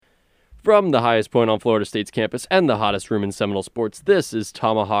From the highest point on Florida State's campus and the hottest room in Seminole sports, this is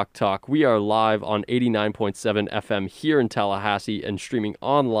Tomahawk Talk. We are live on 89.7 FM here in Tallahassee and streaming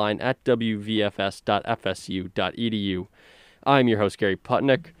online at wvfs.fsu.edu. I'm your host, Gary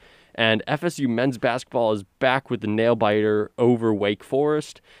Putnick, and FSU men's basketball is back with the nail-biter over Wake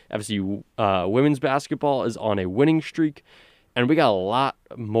Forest. FSU women's basketball is on a winning streak, and we got a lot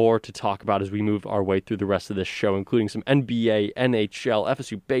more to talk about as we move our way through the rest of this show, including some NBA, NHL,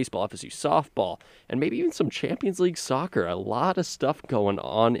 FSU baseball, FSU softball, and maybe even some Champions League soccer. A lot of stuff going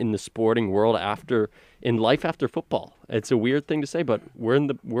on in the sporting world in life after football. It's a weird thing to say, but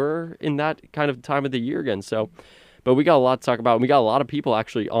we're in that kind of time of the year again. But we got a lot to talk about, and we got a lot of people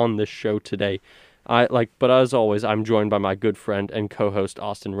actually on this show today. But as always, I'm joined by my good friend and co-host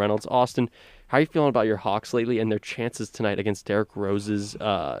Austin Reynolds. Austin, how are you feeling about your Hawks lately and their chances tonight against Derrick Rose's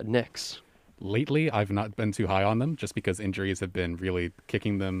Knicks? Lately, I've not been too high on them just because injuries have been really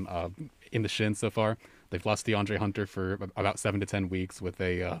kicking them in the shin so far. They've lost DeAndre Hunter for about 7 to 10 weeks with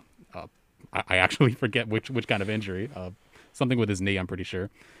I actually forget which kind of injury. Something with his knee, I'm pretty sure.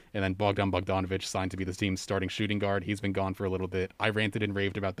 And then Bogdan Bogdanovic signed to be the team's starting shooting guard. He's been gone for a little bit. I ranted and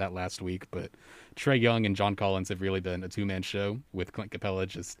raved about that last week, but Trae Young and John Collins have really been a two-man show with Clint Capella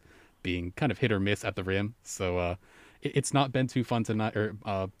just being kind of hit or miss at the rim. So it's not been too fun tonight, or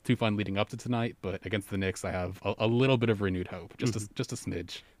too fun leading up to tonight. But against the Knicks, I have a little bit of renewed hope, just a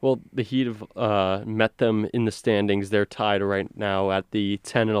smidge. Well, the Heat have met them in the standings. They're tied right now at the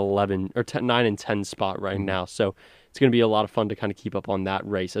 10 and 11 or 9 and 10 spot right now. So it's going to be a lot of fun to kind of keep up on that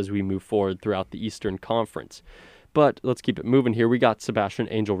race as we move forward throughout the Eastern Conference. But let's keep it moving here. We got Sebastian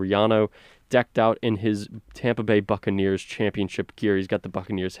Angel Riano decked out in his Tampa Bay Buccaneers championship gear. He's got the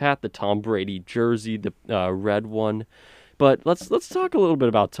Buccaneers hat, the Tom Brady jersey, the red one. But let's talk a little bit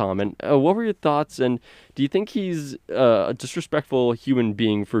about Tom. And what were your thoughts? And do you think he's a disrespectful human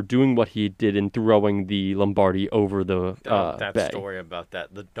being for doing what he did in throwing the Lombardi over the that bay? Story about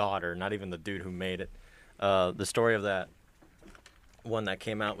that, the daughter, not even the dude who made it. The story of that one that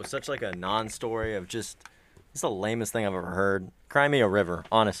came out was such like a non-story of just, it's the lamest thing I've ever heard. Cry me a river,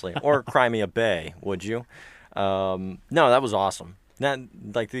 honestly, or cry me a bay, would you? No, that was awesome.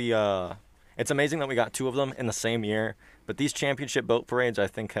 It's amazing that we got two of them in the same year. But these championship boat parades, I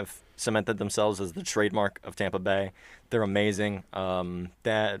think, have cemented themselves as the trademark of Tampa Bay. They're amazing. Bayshore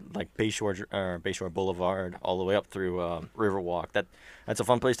Boulevard, all the way up through Riverwalk. That's a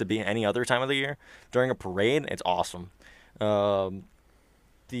fun place to be any other time of the year. During a parade, it's awesome. The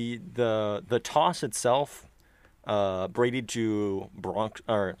toss itself, Brady to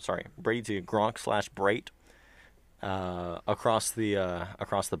Gronk/Brait. Across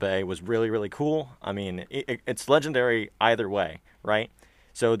the bay was really, really cool. I mean, it's legendary either way, right?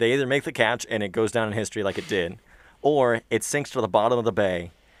 So they either make the catch and it goes down in history like it did, or it sinks to the bottom of the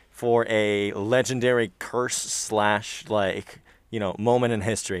bay for a legendary curse / moment in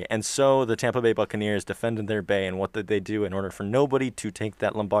history. And so the Tampa Bay Buccaneers defended their bay, and what did they do in order for nobody to take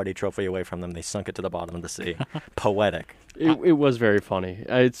that Lombardi trophy away from them? They sunk it to the bottom of the sea. Poetic. It was very funny.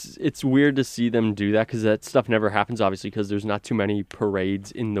 It's weird to see them do that because that stuff never happens, obviously, because there's not too many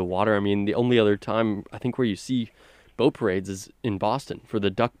parades in the water. I mean, the only other time I think where you see boat parades is in Boston for the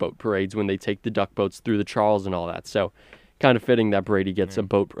duck boat parades when they take the duck boats through the Charles and all that. So kind of fitting that Brady gets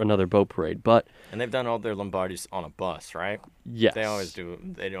another boat parade. And they've done all their Lombardis on a bus, right? Yes. They always do.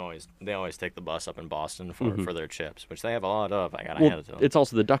 They always take the bus up in Boston for their chips, which they have a lot of. I gotta hand it to them. It's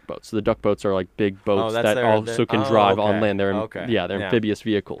also the duck boats. So the duck boats are like big boats that also can drive on land. They're amphibious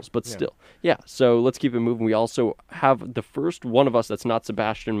vehicles, but still. Yeah, so let's keep it moving. We also have the first one of us that's not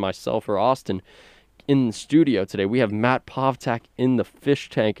Sebastian, myself, or Austin in the studio today. We have Matt Povtak in the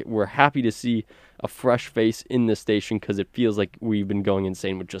fish tank. We're happy to see a fresh face in this station because it feels like we've been going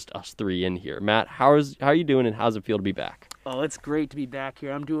insane with just us three in here. Matt, how are you doing, and how's it feel to be back? Oh, it's great to be back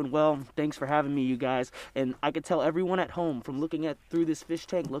here. I'm doing well. Thanks for having me, you guys. And I could tell everyone at home from looking through this fish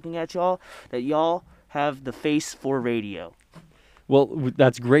tank, looking at y'all, that y'all have the face for radio. Well,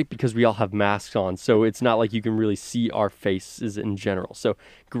 that's great because we all have masks on, so it's not like you can really see our faces in general. So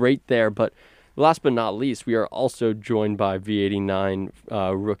great there, but last but not least, we are also joined by V89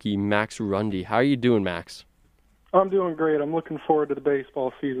 rookie Max Rundy. How are you doing, Max? I'm doing great. I'm looking forward to the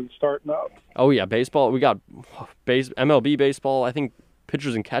baseball season starting up. Oh, yeah, baseball. We got MLB baseball. I think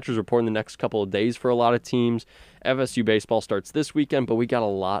pitchers and catchers report in the next couple of days for a lot of teams. FSU baseball starts this weekend, but we got a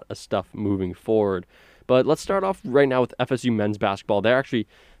lot of stuff moving forward. But let's start off right now with FSU men's basketball. They're actually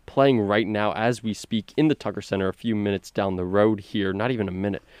playing right now as we speak in the Tucker Center a few minutes down the road here, not even a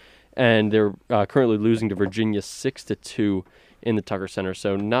minute. And they're currently losing to Virginia 6-2 in the Tucker Center.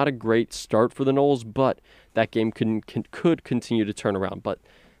 So not a great start for the Noles, but that game could continue to turn around. But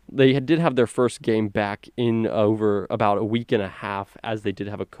They did have their first game back in over about a week and a half, as they did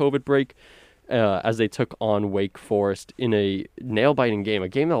have a COVID break, as they took on Wake Forest in a nail-biting game, a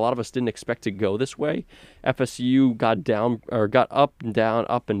game that a lot of us didn't expect to go this way. FSU got up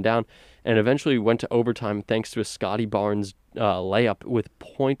and down, and eventually went to overtime thanks to a Scotty Barnes layup with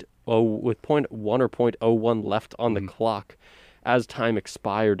 .1 or .01 left on the clock as time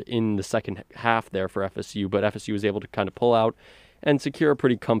expired in the second half there for FSU. But FSU was able to kind of pull out and secure a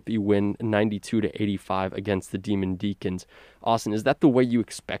pretty comfy win, 92-85 against the Demon Deacons. Austin, is that the way you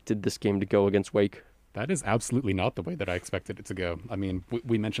expected this game to go against Wake? That is absolutely not the way that I expected it to go. I mean,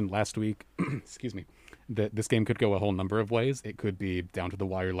 we mentioned last week, excuse me, that this game could go a whole number of ways. It could be down to the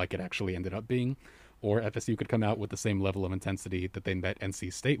wire like it actually ended up being, or FSU could come out with the same level of intensity that they met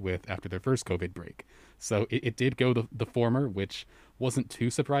NC State with after their first COVID break. So it did go the former, which wasn't too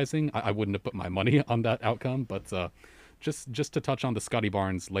surprising. I wouldn't have put my money on that outcome, but just to touch on the Scotty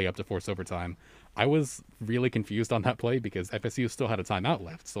Barnes layup to force overtime, I was really confused on that play because FSU still had a timeout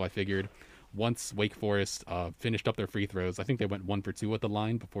left. So I figured once Wake Forest finished up their free throws, I think they went 1 for 2 at the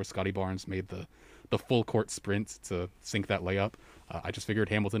line before Scotty Barnes made the full court sprint to sink that layup. I just figured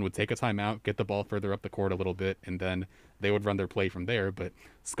Hamilton would take a timeout, get the ball further up the court a little bit, and then they would run their play from there. But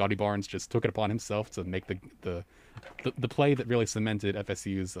Scotty Barnes just took it upon himself to make the play that really cemented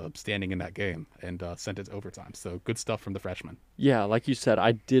FSU's standing in that game and sent it to overtime. So good stuff from the freshman. Yeah, like you said,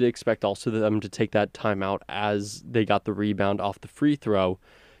 I did expect also them to take that timeout as they got the rebound off the free throw,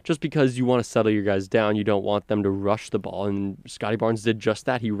 just because you want to settle your guys down. You don't want them to rush the ball. And Scotty Barnes did just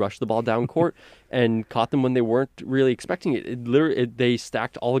that. He rushed the ball down court and caught them when they weren't really expecting it. They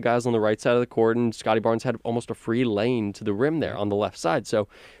stacked all the guys on the right side of the court, and Scotty Barnes had almost a free lane to the rim there on the left side. So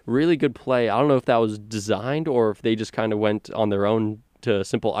really good play. I don't know if that was designed or if they just kind of went on their own to a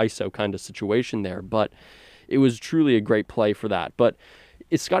simple ISO kind of situation there. But it was truly a great play for that. But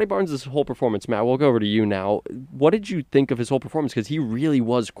it's Scotty Barnes' whole performance. Matt, we'll go over to you now. What did you think of his whole performance? Because he really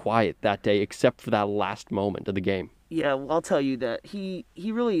was quiet that day, except for that last moment of the game. Yeah, well, I'll tell you that he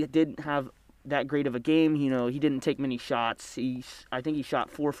really didn't have that great of a game. You know, he didn't take many shots. I think he shot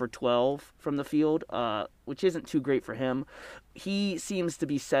 4 for 12 from the field, which isn't too great for him. He seems to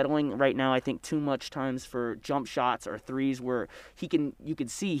be settling right now, I think, too much times for jump shots or threes where you can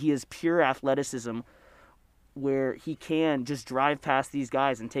see he has pure athleticism, where he can just drive past these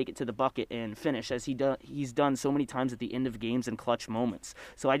guys and take it to the bucket and finish, as he's done so many times at the end of games in clutch moments.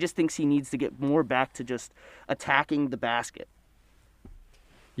 So I just think he needs to get more back to just attacking the basket.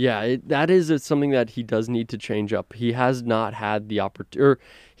 Yeah, that is something that he does need to change up. He has not had the opportunity, or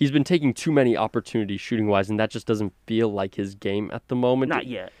he's been taking too many opportunities shooting-wise, and that just doesn't feel like his game at the moment. Not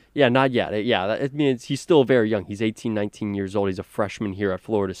yet. Yeah, not yet. Yeah, I mean, he's still very young. He's 18, 19 years old. He's a freshman here at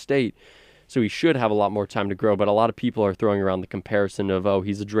Florida State. So he should have a lot more time to grow, but a lot of people are throwing around the comparison of,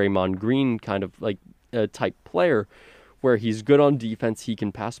 he's a Draymond Green kind of like type player where he's good on defense, he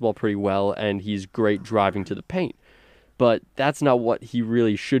can pass the ball pretty well, and he's great driving to the paint. But that's not what he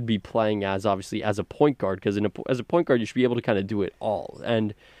really should be playing as, obviously, as a point guard, because as a point guard, you should be able to kind of do it all.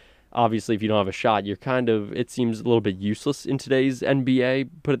 And obviously, if you don't have a shot, you're it seems a little bit useless in today's NBA,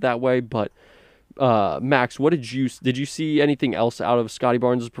 put it that way. But Max, did you see anything else out of Scotty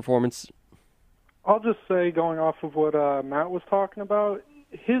Barnes' performance? I'll just say, going off of what Matt was talking about,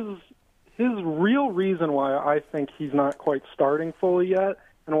 his real reason why I think he's not quite starting fully yet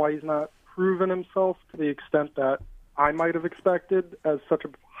and why he's not proven himself to the extent that I might have expected as such a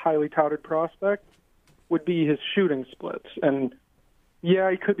highly touted prospect would be his shooting splits. And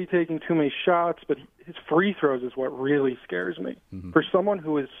yeah, he could be taking too many shots, but his free throws is what really scares me. Mm-hmm. For someone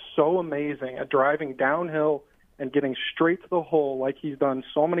who is so amazing at driving downhill and getting straight to the hole like he's done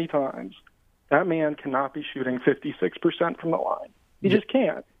so many times, that man cannot be shooting 56% from the line. He just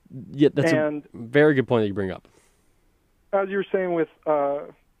can't. Yeah, that's a very good point that you bring up. As you were saying with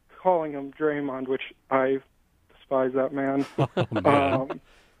calling him Draymond, which I despise that man.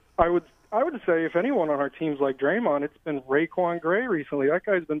 I would say if anyone on our team's like Draymond, it's been Raekwon Gray recently. That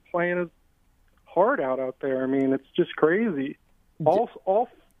guy's been playing his heart out there. I mean, it's just crazy. All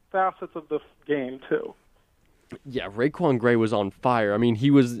facets of the game, too. Yeah, Raekwon Gray was on fire. I mean,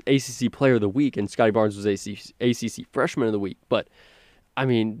 he was ACC Player of the Week, and Scotty Barnes was ACC Freshman of the Week. But, I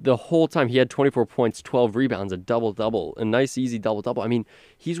mean, the whole time he had 24 points, 12 rebounds, a double-double, a nice, easy double-double. I mean,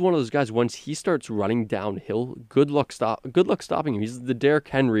 he's one of those guys, once he starts running downhill, good luck stopping him. He's the Derrick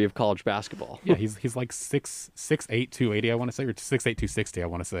Henry of college basketball. Yeah, he's like 6'8", 280, I want to say, or 6'8", 260, I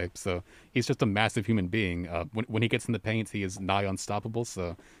want to say. So he's just a massive human being. When he gets in the paint, he is nigh unstoppable.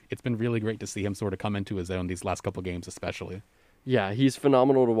 So it's been really great to see him sort of come into his own these last couple games especially. Yeah, he's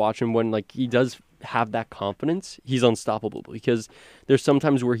phenomenal to watch, and when he does have that confidence, he's unstoppable. Because there's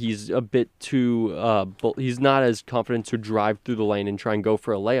sometimes where he's a bit too, he's not as confident to drive through the lane and try and go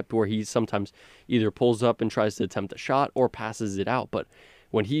for a layup, where he sometimes either pulls up and tries to attempt a shot or passes it out. But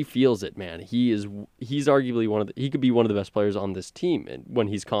when he feels it, man, he's arguably he could be one of the best players on this team, and when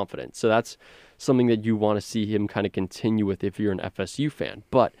he's confident. So that's something that you want to see him kind of continue with if you're an FSU fan.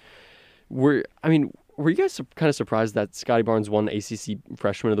 But were you guys kind of surprised that Scotty Barnes won ACC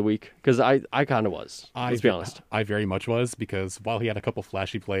Freshman of the Week? Because I kind of was. Let's be honest. I very much was, because while he had a couple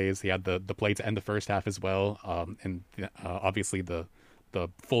flashy plays, he had the play to end the first half as well, and obviously the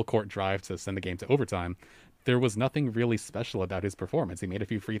full court drive to send the game to overtime. There was nothing really special about his performance. He made a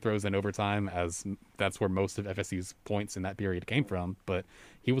few free throws in overtime, as that's where most of FSU's points in that period came from. But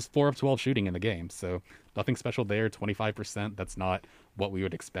he was 4 of 12 shooting in the game, so nothing special there. 25%. That's not what we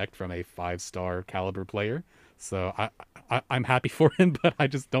would expect from a 5-star caliber player. So I'm happy for him, but I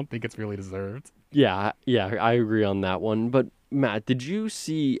just don't think it's really deserved. Yeah, I agree on that one. But Matt, did you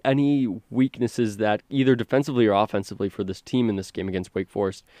see any weaknesses that either defensively or offensively for this team in this game against Wake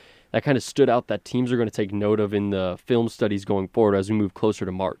Forest that kind of stood out that teams are going to take note of in the film studies going forward as we move closer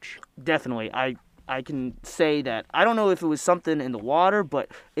to March? Definitely. I can say that I don't know if it was something in the water, but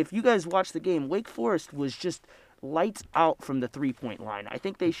if you guys watched the game, Wake Forest was just lights out from the three-point line. I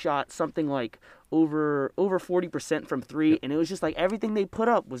think they shot something like over 40% from three, and it was just like everything they put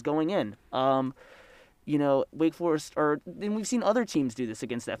up was going in. Wake Forest, and we've seen other teams do this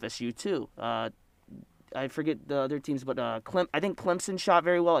against FSU too. I forget the other teams, but I think Clemson shot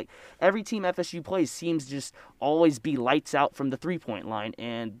very well. Like every team FSU plays seems to just always be lights out from the three-point line,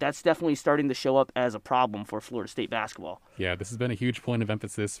 and that's definitely starting to show up as a problem for Florida State basketball. Yeah, this has been a huge point of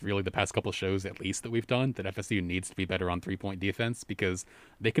emphasis, really, the past couple shows at least that we've done, that FSU needs to be better on three-point defense, because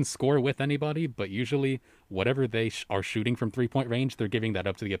they can score with anybody, but usually whatever they are shooting from three-point range, they're giving that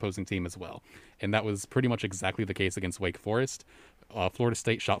up to the opposing team as well. And that was pretty much exactly the case against Wake Forest. Florida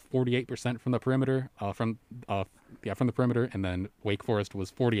State shot 48% from the perimeter, from the perimeter, and then Wake Forest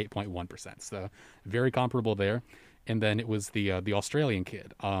was 48.1%. So very comparable there. And then it was the Australian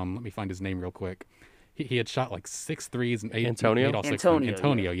kid. Let me find his name real quick. He had shot like 6 threes and 8 Antonio? all six.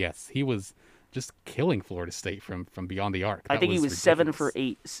 Antonio, yes. He was just killing Florida State from beyond the arc. I think he was ridiculous. 7 for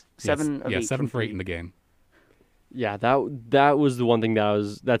 8. 7 of 8. 7 for 8 in the game. Yeah, that was the one thing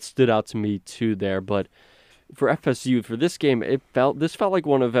that stood out to me too there. But for FSU, for this game, this felt like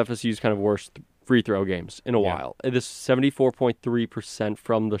one of FSU's kind of worst free throw games in a while. This 74.3%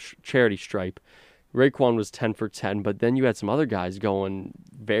 from the charity stripe. Raekwon was 10 for 10, but then you had some other guys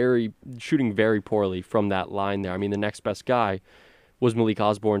shooting very poorly from that line there. I mean, the next best guy was Malik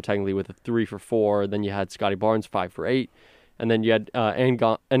Osborne, technically, with a 3 for 4. Then you had Scotty Barnes, 5 for 8. And then you had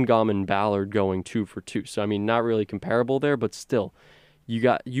Ngom and Ballard going 2 for 2. So, I mean, not really comparable there, but still.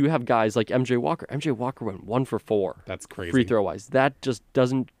 You have guys like MJ Walker. MJ Walker went 1 for 4. That's crazy. Free throw wise. That just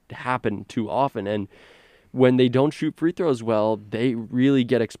doesn't happen too often. And when they don't shoot free throws well, they really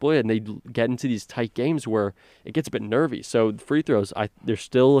get exploited, and they get into these tight games where it gets a bit nervy. So free throws, they're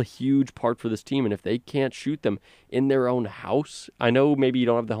still a huge part for this team, and if they can't shoot them in their own house, I know maybe you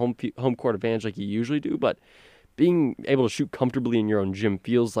don't have the home court advantage like you usually do, but being able to shoot comfortably in your own gym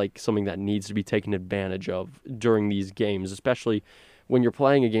feels like something that needs to be taken advantage of during these games, especially when you're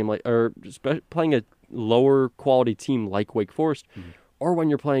playing a game playing a lower quality team like Wake Forest, or when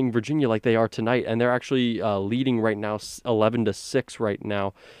you're playing Virginia like they are tonight, and they're actually leading right now 11-6 right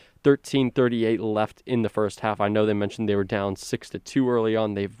now, 13:38 left in the first half. I know they mentioned they were down 6-2 early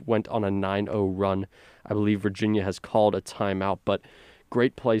on. They've went on a 9-0 run. I believe Virginia has called a timeout, but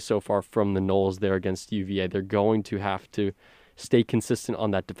great play so far from the Noles there against UVA. They're going to have to stay consistent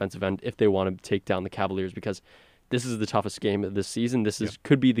on that defensive end if they want to take down the Cavaliers, because this is the toughest game of this season.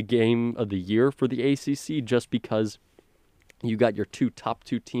 Could be the game of the year for the ACC, just because you got your top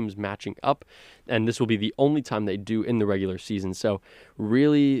two teams matching up, and this will be the only time they do in the regular season. So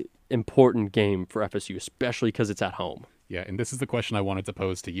really important game for FSU, especially because it's at home. Yeah, and this is the question I wanted to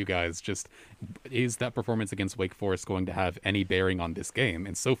pose to you guys. Just, is that performance against Wake Forest going to have any bearing on this game?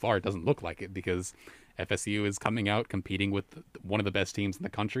 And so far, it doesn't look like it, because FSU is coming out competing with one of the best teams in the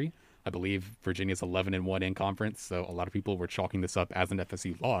country. I believe Virginia's 11-1 in conference, so a lot of people were chalking this up as an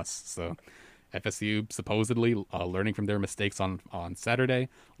FSU loss. So FSU supposedly learning from their mistakes on Saturday,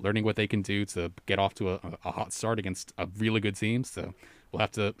 learning what they can do to get off to a hot start against a really good team. So we'll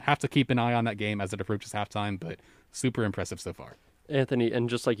have to keep an eye on that game as it approaches halftime, but super impressive so far. Anthony, and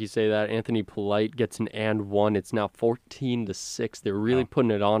just like you say that, Anthony Polite gets an and one. It's now 14-6. They're really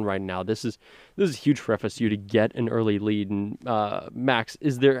putting it on right now. This is huge for FSU to get an early lead. And Max,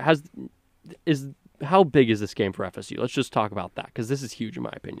 is how big is this game for FSU? Let's just talk about that because this is huge in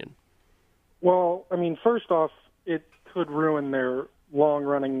my opinion. Well, I mean, first off, it could ruin their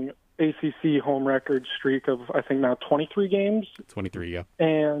long-running ACC home record streak of, I think, now 23 games. 23, yeah.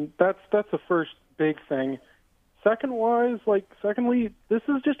 And that's the first big thing. Secondly, this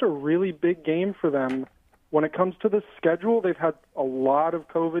is just a really big game for them. When it comes to the schedule, they've had a lot of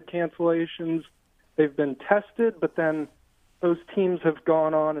COVID cancellations. They've been tested, but then those teams have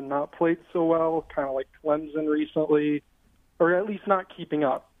gone on and not played so well, kind of like Clemson recently, or at least not keeping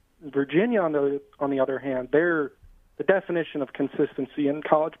up. Virginia, on the other hand, they're the definition of consistency in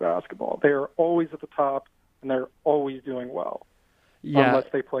college basketball. They are always at the top, and they're always doing well, unless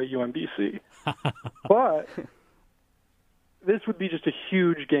they play UMBC. But this would be just a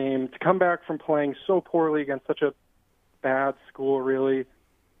huge game to come back from playing so poorly against such a bad school, really.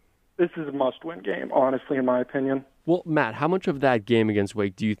 This is a must-win game, honestly, in my opinion. Well, Matt, how much of that game against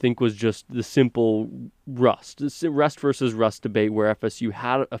Wake do you think was just the simple rust versus rust debate where FSU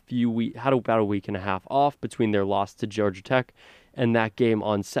had about a week and a half off between their loss to Georgia Tech and that game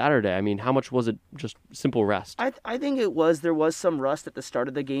on Saturday? I mean, how much was it just simple rest? I think there was some rust at the start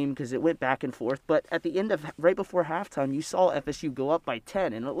of the game because it went back and forth. But at the end right before halftime, you saw FSU go up by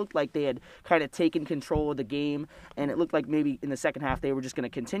 10, and it looked like they had kind of taken control of the game, and it looked like maybe in the second half they were just going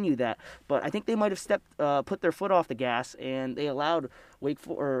to continue that. But I think they might have put their foot off the gas, and they allowed Wake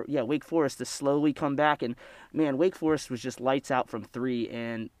Forest to slowly come back. And man, Wake Forest was just lights out from three,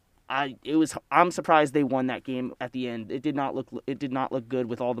 and I'm surprised they won that game at the end. It did not look good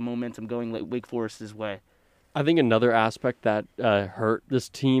with all the momentum going Wake Forest's way. I think another aspect that hurt this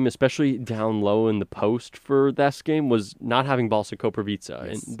team, especially down low in the post for this game, was not having Balsa Koprivica.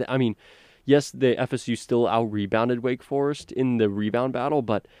 Yes. And I mean, yes, the FSU still out-rebounded Wake Forest in the rebound battle,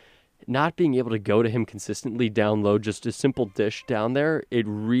 but not being able to go to him consistently down low, just a simple dish down there, it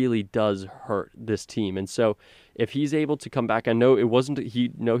really does hurt this team. And so if he's able to come back, I know he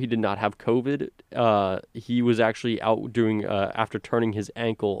did not have COVID. He was actually out doing after turning his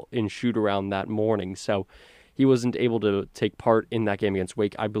ankle in shoot around that morning. So he wasn't able to take part in that game against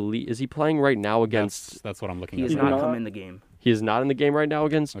Wake. I believe, is he playing right now against? That's what I'm looking He at. has not come in the game. He is not in the game right now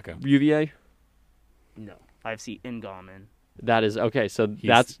against Okay. UVA? No. IFC Ngom. That is, okay, so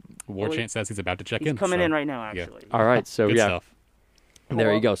Warchant says he's about to check He's in. coming so, in right now, actually. all right, so Good yeah. stuff.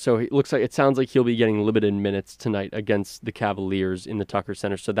 There you go. So it sounds like he'll be getting limited minutes tonight against the Cavaliers in the Tucker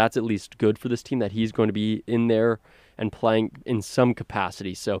Center. So that's at least good for this team that he's going to be in there and playing in some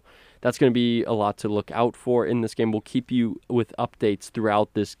capacity. So that's going to be a lot to look out for in this game. We'll keep you with updates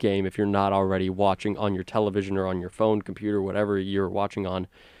throughout this game if you're not already watching on your television or on your phone, computer, whatever you're watching on.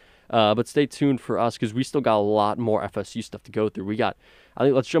 But stay tuned for us because we still got a lot more FSU stuff to go through. I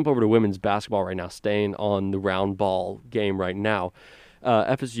think let's jump over to women's basketball right now, staying on the round ball game right now.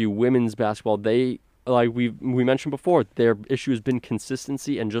 FSU women's basketball, they, like we mentioned before, their issue has been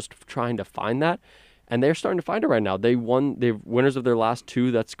consistency and just trying to find that. And they're starting to find it right now. They're winners of their last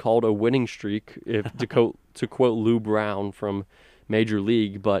two. That's called a winning streak, to quote Lou Brown from Major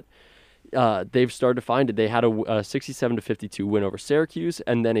League. But they've started to find it. They had a 67-52 win over Syracuse,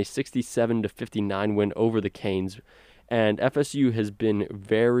 and then a 67-59 win over the Canes. And FSU has been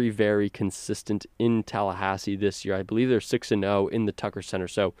very, very consistent in Tallahassee this year. I believe they're 6-0 in the Tucker Center,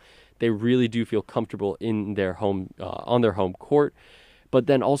 so they really do feel comfortable in their home on their home court. But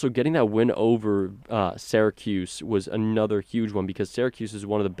then also getting that win over Syracuse was another huge one because Syracuse is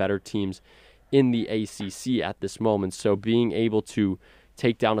one of the better teams in the ACC at this moment. So being able to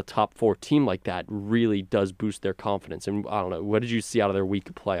take down a top four team like that really does boost their confidence. And I don't know, what did you see out of their week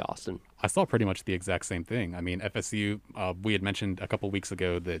of play, Austin? I saw pretty much the exact same thing. I mean, FSU, we had mentioned a couple weeks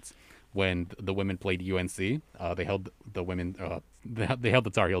ago that when the women played UNC, they held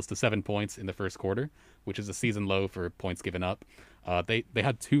the Tar Heels to 7 points in the first quarter, which is a season low for points given up. They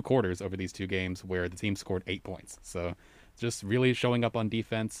had two quarters over these two games where the team scored 8 points. So just really showing up on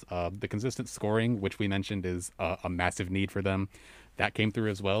defense. The consistent scoring, which we mentioned is a massive need for them. That came through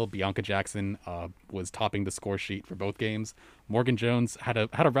as well. Bianca Jackson was topping the score sheet for both games. Morgan Jones had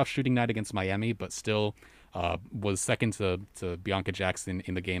a rough shooting night against Miami, but still was second to Bianca Jackson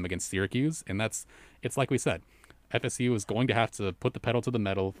in the game against Syracuse. And it's like we said, FSU is going to have to put the pedal to the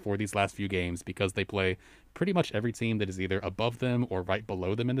metal for these last few games because they play pretty much every team that is either above them or right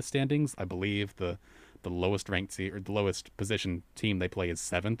below them in the standings. I believe the lowest ranked or the lowest position team they play is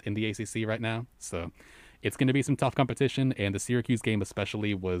 7th in the ACC right now. So it's going to be some tough competition, and the Syracuse game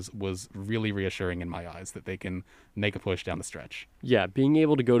especially was really reassuring in my eyes that they can make a push down the stretch. Yeah, being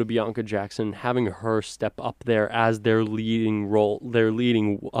able to go to Bianca Jackson, having her step up there as their leading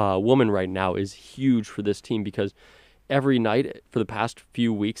woman right now is huge for this team because every night for the past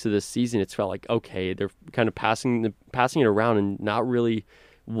few weeks of this season, it's felt like, okay, they're kind of passing it around and not really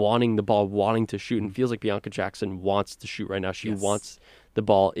wanting the ball, wanting to shoot. And it feels like Bianca Jackson wants to shoot right now. She wants the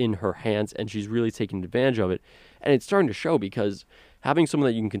ball in her hands, and she's really taking advantage of it. And it's starting to show, because having someone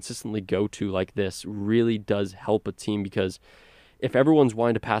that you can consistently go to like this really does help a team, because if everyone's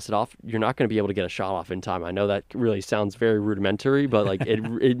wanting to pass it off, you're not going to be able to get a shot off in time. I know that really sounds very rudimentary, but like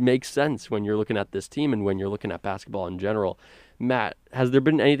it makes sense when you're looking at this team and when you're looking at basketball in general. Matt, has there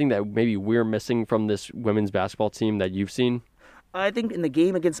been anything that maybe we're missing from this women's basketball team that you've seen? I think in the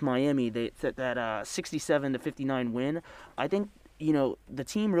game against Miami, that 67-59 win, I think, the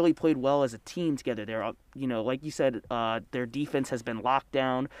team really played well as a team together. They're, like you said, their defense has been locked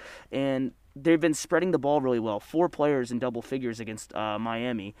down, and they've been spreading the ball really well. 4 players in double figures against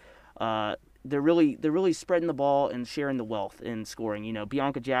Miami. They're really spreading the ball and sharing the wealth in scoring.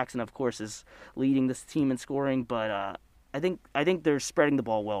 Bianca Jackson, of course, is leading this team in scoring, but I think they're spreading the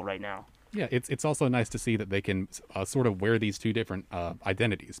ball well right now. Yeah, it's also nice to see that they can sort of wear these two different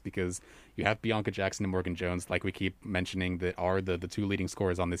identities, because you have Bianca Jackson and Morgan Jones, like we keep mentioning, that are the two leading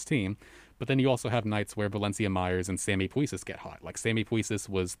scorers on this team. But then you also have nights where Valencia Myers and Sammy Puisis get hot. Like Sammy Puisis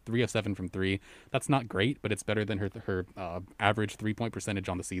was 3 of 7 from 3. That's not great, but it's better than her average 3-point percentage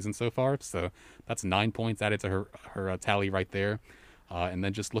on the season so far. So that's 9 points added to her tally right there. And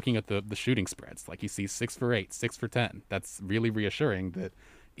then just looking at the shooting spreads, like you see 6 for 8, 6 for 10. That's really reassuring that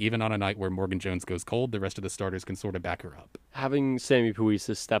even on a night where Morgan Jones goes cold, the rest of the starters can sort of back her up. Having Sammy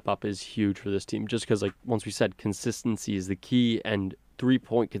Puisis step up is huge for this team, just because, like, once we said, consistency is the key, and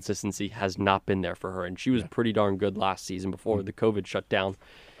 3-point consistency has not been there for her. And she was pretty darn good last season before the COVID shutdown.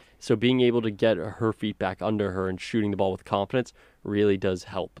 So being able to get her feet back under her and shooting the ball with confidence really does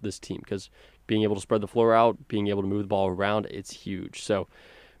help this team, because being able to spread the floor out, being able to move the ball around, it's huge. So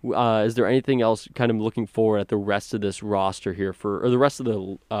is there anything else kind of looking forward at the rest of this roster here or the rest of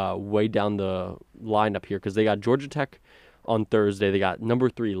the way down the lineup here? Because they got Georgia Tech on Thursday. They got number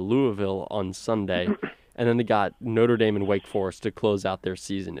 3 Louisville on Sunday. And then they got Notre Dame and Wake Forest to close out their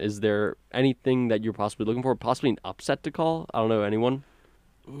season. Is there anything that you're possibly looking for? Possibly an upset to call? I don't know. Anyone?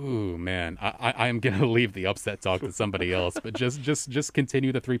 Ooh, man, I am gonna leave the upset talk to somebody else, but just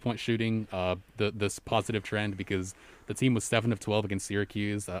continue the 3-point shooting, this positive trend, because the team was 7 of 12 against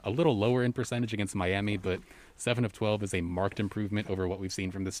Syracuse, a little lower in percentage against Miami, but 7 of 12 is a marked improvement over what we've seen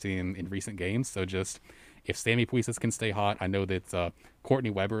from this team in recent games. So just if Sammy Puisis can stay hot, I know that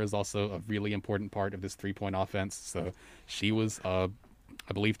Courtney Weber is also a really important part of this 3-point offense. So she was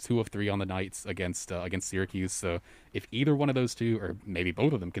I believe 2 of 3 on the nights against Syracuse. So if either one of those two, or maybe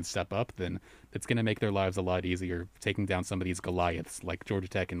both of them, can step up, then it's going to make their lives a lot easier, taking down some of these Goliaths like Georgia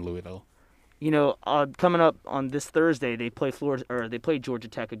Tech and Louisville. Coming up on this Thursday, they play Georgia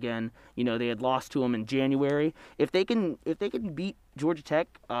Tech again. They had lost to them in January. If they can beat Georgia Tech,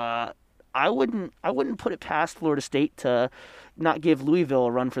 I wouldn't put it past Florida State to not give Louisville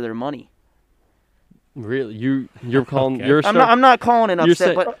a run for their money. Really, you're calling? Okay. I'm not calling an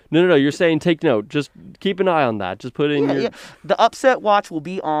upset, but no. You're saying take note. Just keep an eye on that. Just put it in your. Yeah. The upset watch will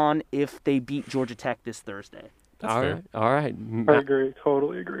be on if they beat Georgia Tech this Thursday. That's all fair. right. All right. I agree.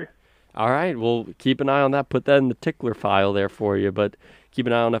 Totally agree. All right. Well, keep an eye on that. Put that in the tickler file there for you. But keep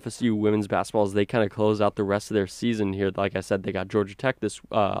an eye on FSU women's basketball as they kind of close out the rest of their season here. Like I said, they got Georgia Tech this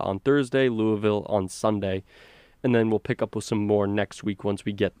on Thursday, Louisville on Sunday, and then we'll pick up with some more next week once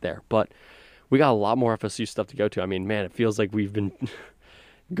we get there. But we got a lot more FSU stuff to go to. I mean, man, it feels like we've been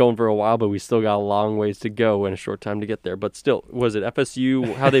going for a while, but we still got a long ways to go and a short time to get there. But still, was it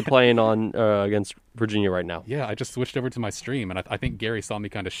FSU? How are they playing on against Virginia right now? Yeah, I just switched over to my stream, and I think Gary saw me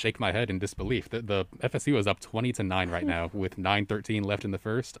kind of shake my head in disbelief. The FSU is up 20-9 right now with 9:13 left in the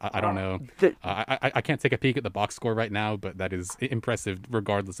first. I don't know. I can't take a peek at the box score right now, but that is impressive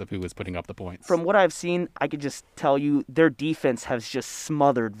regardless of who is putting up the points. From what I've seen, I could just tell you their defense has just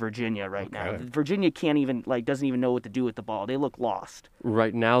smothered Virginia right now. Virginia doesn't even know what to do with the ball. They look lost.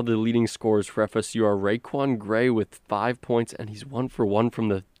 Right now, the leading scorers for FSU are Raekwon Gray with 5 points, and he's 1 for 1 from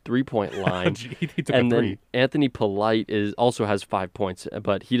the 3-point line. he took and a then 3. Anthony Polite also has 5 points,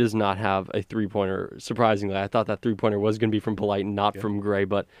 but he does not have a 3-pointer. Surprisingly, I thought that 3-pointer was going to be from Polite and not from Gray,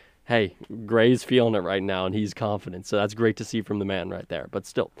 but hey, Gray's feeling it right now, and he's confident, so that's great to see from the man right there. But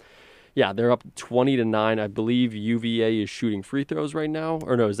still, yeah, they're up 20-9. I believe UVA is shooting free throws right now.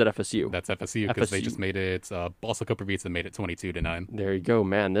 Or no, is that FSU? That's FSU because they just made it. Balsa Koprivica made it 22-9. There you go,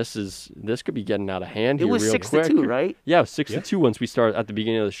 man. This could be getting out of hand here real quick. It was 6-2, right? Yeah, 6-2 once we start at the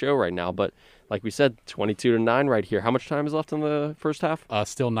beginning of the show right now. But like we said, 22-9 right here. How much time is left in the first half?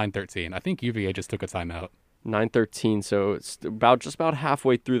 Still 9:13. I think UVA just took a timeout. 9:13, so it's just about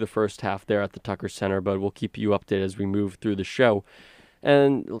halfway through the first half there at the Tucker Center, but we'll keep you updated as we move through the show.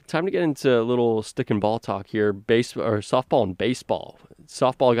 And time to get into a little stick and ball talk here. Softball and baseball.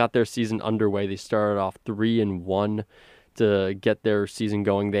 Softball got their season underway. They started off 3-1 to get their season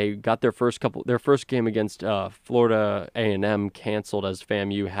going. They got their first game against Florida A&M canceled as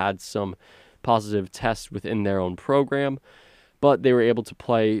FAMU had some positive tests within their own program. But they were able to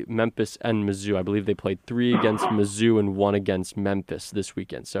play Memphis and Mizzou. I believe they played 3 against Mizzou and 1 against Memphis this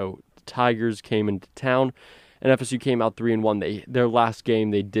weekend. So the Tigers came into town, and FSU came out 3-1. Their last game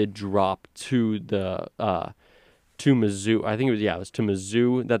they did drop to Mizzou. I think it was to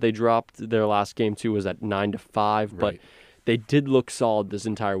Mizzou that they dropped. Their last game too was at 9-5. But they did look solid this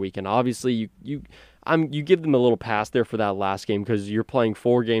entire weekend. Obviously, you give them a little pass there for that last game because you're playing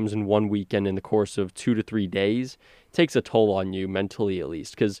 4 games in one weekend in the course of 2 to 3 days. It takes a toll on you, mentally at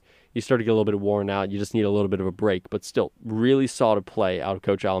least, because you start to get a little bit worn out. You just need a little bit of a break. But still, really solid play out of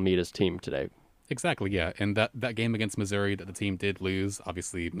Coach Alameda's team today. Exactly, yeah. And that game against Missouri that the team did lose,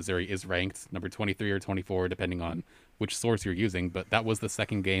 obviously Missouri is ranked number 23 or 24, depending on which source you're using, but that was the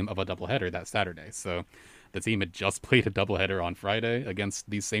second game of a doubleheader that Saturday. So the team had just played a doubleheader on Friday against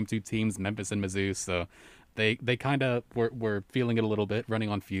these same 2 teams, Memphis and Mizzou, so they kind of were feeling it a little bit, running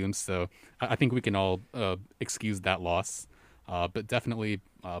on fumes. So I think we can all excuse that loss. But definitely,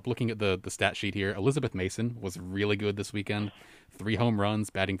 looking at the stat sheet here, Elizabeth Mason was really good this weekend. 3 home runs,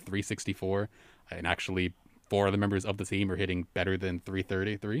 batting .364, and actually 4 of the members of the team are hitting better than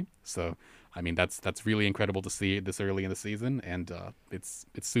 .333. So, I mean, that's really incredible to see this early in the season, and it's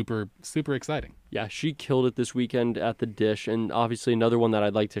super, super exciting. Yeah, she killed it this weekend at the Dish, and obviously another one that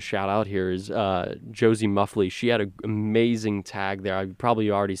I'd like to shout out here is Josie Muffley. She had an amazing tag there. I've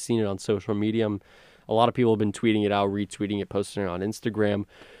probably already seen it on social media. A lot of people have been tweeting it out, retweeting it, posting it on Instagram.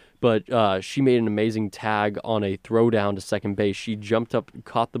 But she made an amazing tag on a throwdown to second base. She jumped up,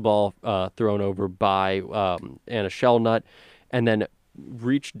 caught the ball thrown over by Anna Shellnut, and then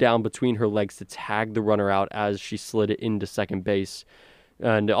reached down between her legs to tag the runner out as she slid it into second base.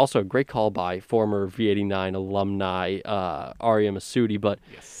 And also a great call by former V89 alumni Aria Masudi. But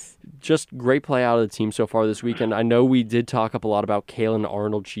just great play out of the team so far this weekend. I know we did talk up a lot about Kaylin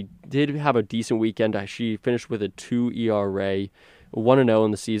Arnold. She did have a decent weekend. She finished with a 2 ERA, 1-0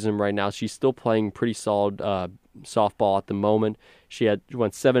 in the season right now. She's still playing pretty solid softball at the moment. She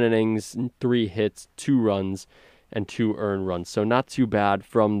went 7 innings, 3 hits, 2 runs, and 2 earned runs. So not too bad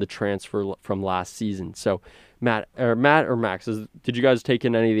from the transfer from last season. So Matt or Max, did you guys take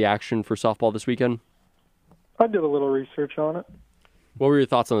in any of the action for softball this weekend? I did a little research on it. What were your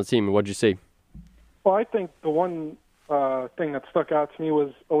thoughts on the team, and what did you see? Well, I think the one thing that stuck out to me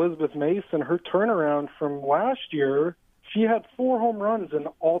was Elizabeth Mason. Her turnaround from last year, she had 4 home runs in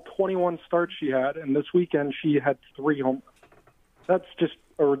all 21 starts she had, and this weekend she had 3 home runs. That's just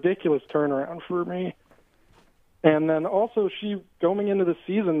a ridiculous turnaround for me. And then also, she going into the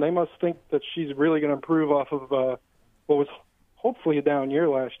season, they must think that she's really going to improve off of what was hopefully a down year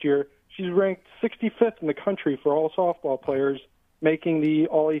last year. She's ranked 65th in the country for all softball players, making the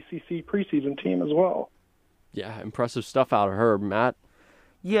All-ACC preseason team as well. Yeah, impressive stuff out of her. Matt?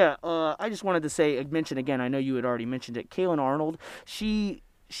 Yeah, I just wanted to mention again, I know you had already mentioned it, Kaylin Arnold, she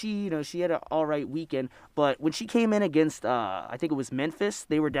had an all right weekend, but when she came in against, I think it was Memphis,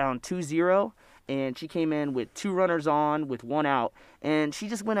 they were down 2-0, and she came in with 2 runners on with 1 out, and she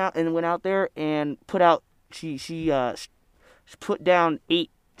just went out there and put out, she put down 8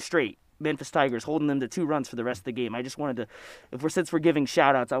 straight Memphis Tigers, holding them to 2 runs for the rest of the game. I just wanted to, since we're giving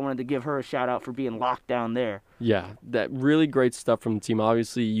shout-outs, I wanted to give her a shout-out for being locked down there. Yeah, that really great stuff from the team.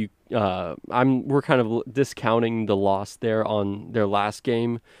 Obviously, we're kind of discounting the loss there on their last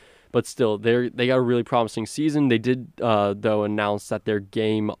game, but still, they got a really promising season. They did, though, announce that their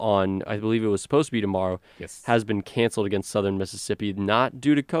game on, I believe it was supposed to be tomorrow, has been canceled against Southern Mississippi, not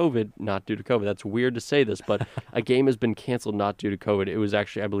due to COVID. That's weird to say this, but a game has been canceled not due to COVID. It was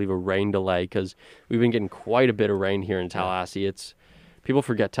actually, I believe, a rain delay because we've been getting quite a bit of rain here in Tallahassee. People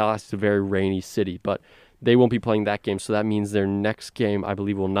forget Tallahassee is a very rainy city, but they won't be playing that game, so that means their next game, I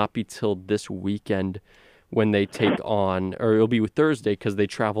believe, will not be till this weekend when they take on, or it'll be Thursday because they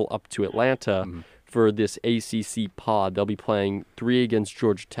travel up to Atlanta for this ACC pod. They'll be playing 3 against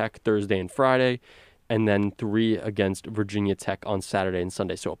Georgia Tech Thursday and Friday, and then 3 against Virginia Tech on Saturday and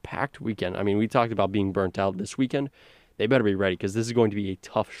Sunday. So a packed weekend. I mean, we talked about being burnt out this weekend. They better be ready because this is going to be a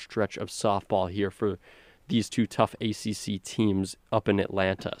tough stretch of softball here for these 2 tough ACC teams up in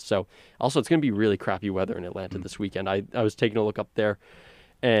Atlanta. So also it's going to be really crappy weather in Atlanta this weekend. I was taking a look up there.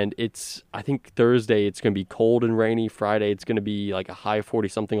 And I think Thursday it's going to be cold and rainy. Friday it's going to be like a high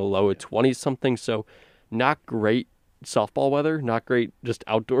 40-something, a low at 20-something. So not great softball weather, not great just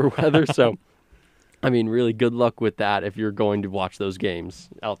outdoor weather. So, I mean, really good luck with that if you're going to watch those games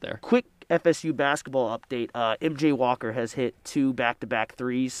out there. Quick FSU basketball update. MJ Walker has hit 2 back-to-back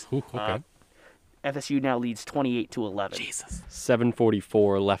threes. Ooh, okay. FSU now leads 28-11. Jesus.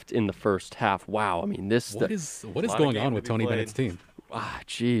 7:44 left in the first half. Wow. I mean, What is lot of going game on to with be Tony played. Bennett's team?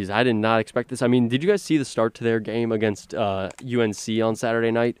 Jeez, I did not expect this. I mean, did you guys see the start to their game against UNC on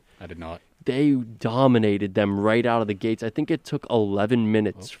Saturday night? I did not. They dominated them right out of the gates. I think it took 11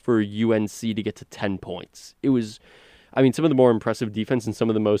 minutes for UNC to get to 10 points. It was, I mean, some of the more impressive defense and some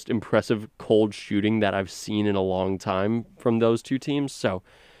of the most impressive cold shooting that I've seen in a long time from those two teams. So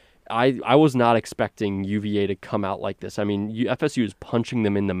I was not expecting UVA to come out like this. I mean, FSU is punching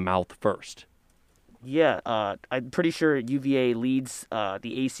them in the mouth first. Yeah, I'm pretty sure UVA leads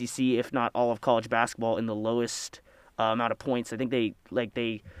the ACC, if not all of college basketball, in the lowest amount of points. I think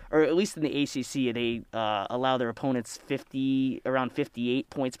or at least in the ACC, they allow their opponents around 58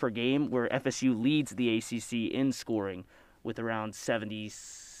 points per game, where FSU leads the ACC in scoring with around 70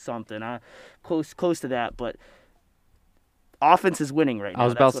 something, close to that. But offense is winning right now. I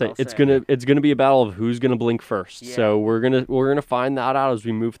was about to say it's gonna be a battle of who's gonna blink first. Yeah. So we're gonna find that out as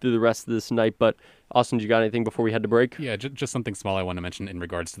we move through the rest of this night. But Austin, do you got anything before we head to break? Yeah, just something small I want to mention in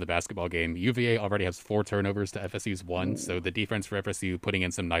regards to the basketball game. UVA already has 4 turnovers to FSU's 1, so the defense for FSU putting in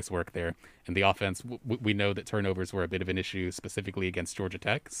some nice work there. And the offense, we know that turnovers were a bit of an issue, specifically against Georgia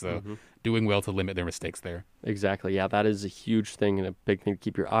Tech, so doing well to limit their mistakes there. Exactly. Yeah, that is a huge thing and a big thing to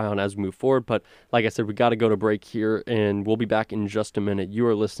keep your eye on as we move forward. But like I said, we got to go to break here, and we'll be back in just a minute. You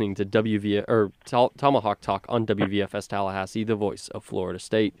are listening to Tomahawk Talk on WVFS Tallahassee, the voice of Florida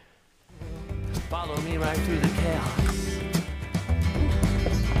State. Follow me right through the chaos.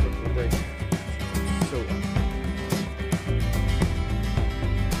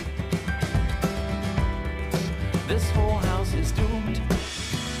 This whole house is doomed.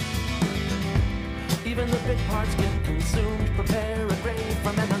 Even the big parts get consumed. Prepare a grave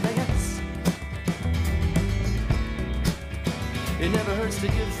from Menelaus. It never hurts to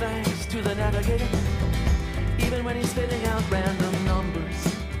give thanks to the navigator, even when he's spitting out random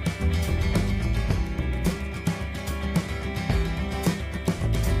numbers.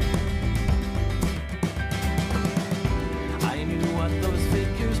 I knew what those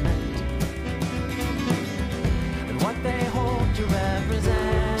figures meant and what they hold to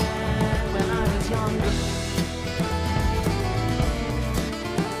represent when I was younger.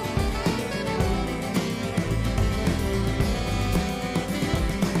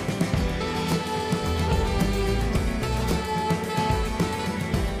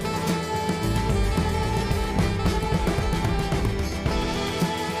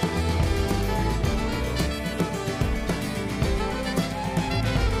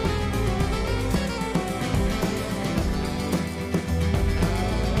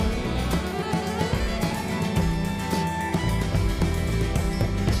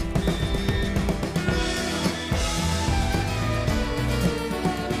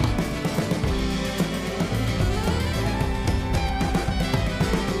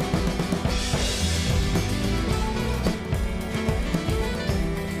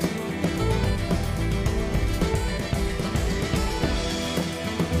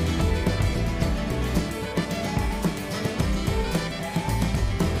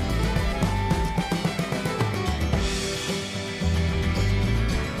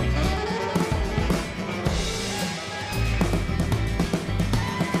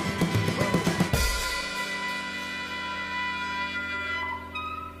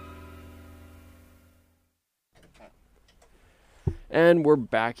 And we're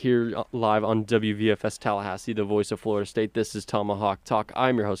back here live on WVFS Tallahassee, the voice of Florida State. This is Tomahawk Talk.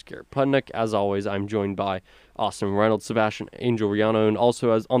 I'm your host, Garrett Pudnick. As always, I'm joined by Austin Reynolds, Sebastian Angel Riano, and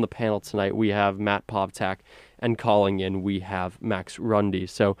also as on the panel tonight, we have Matt Povtak, and calling in, we have Max Rundy.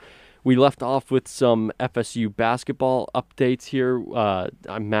 So we left off with some FSU basketball updates here.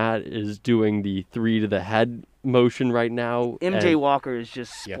 Matt is doing the 3 to the head motion right now. MJ Walker is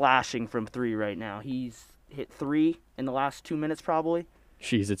just Yep. splashing from 3 right now. He's hit 3 in the last 2 minutes probably.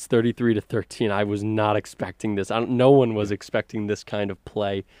 Jeez, it's 33-13. I was not expecting this. No one was expecting this kind of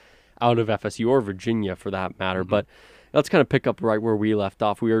play out of FSU or Virginia for that matter. But let's kind of pick up right where we left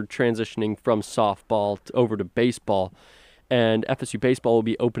off. We are transitioning from softball over to baseball. And FSU baseball will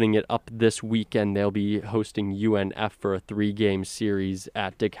be opening it up this weekend. They'll be hosting UNF for a 3-game series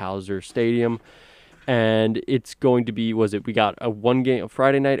at Dick Howser Stadium. And it's going to be, we got a 1-game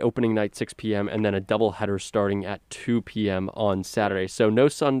Friday night, opening night, 6 p.m., and then a doubleheader starting at 2 p.m. on Saturday. So no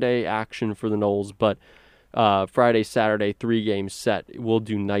Sunday action for the Noles, but Friday, Saturday, 3 games set will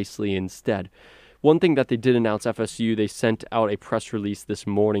do nicely instead. one thing that they did announce, FSU, they sent out a press release this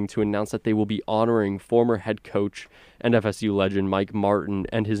morning to announce that they will be honoring former head coach and FSU legend Mike Martin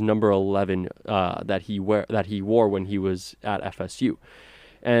and his number 11 that he wore when he was at FSU.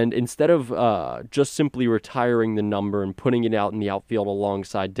 And instead of just simply retiring the number and putting it out in the outfield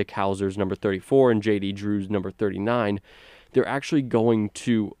alongside Dick Hauser's number 34 and J.D. Drew's number 39, they're actually going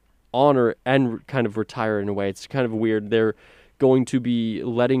to honor and kind of retire in a way. It's kind of weird. They're going to be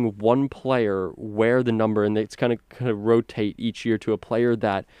letting one player wear the number, and it's kind of rotate each year to a player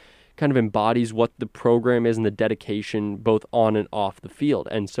that kind of embodies what the program is and the dedication both on and off the field.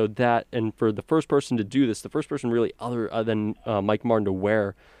 And so and for the first person to do this, the first person really other than Mike Martin to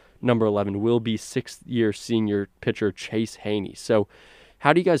wear number 11 will be sixth-year senior pitcher Chase Haney. So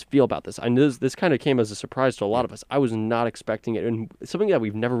how do you guys feel about this? I know this kind of came as a surprise to a lot of us. I was not expecting it, and it's something that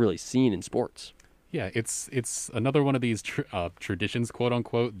we've never really seen in sports. Yeah, it's another one of these traditions, quote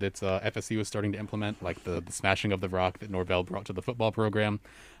unquote, that FSU is starting to implement, like the smashing of the rock that Norvell brought to the football program.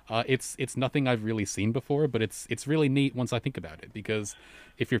 It's nothing I've really seen before, but it's really neat once I think about it, because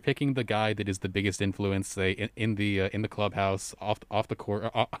if you're picking the guy that is the biggest influence, say in the clubhouse, off the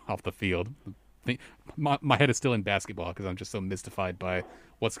court, off the field. My head is still in basketball because I'm just so mystified by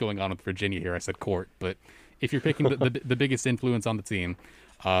what's going on with Virginia here. I said court, but if you're picking the biggest influence on the team,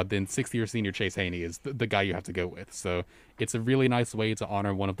 then sixth-year senior Chase Haney is the guy you have to go with. So it's a really nice way to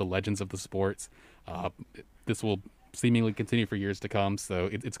honor one of the legends of the sports. This will seemingly continue for years to come, so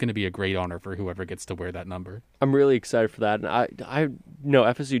it's going to be a great honor for whoever gets to wear that number. I'm really excited for that, and I know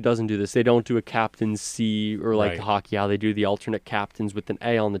FSU doesn't do this. They don't do a captain C or like hockey, how they do the alternate captains with an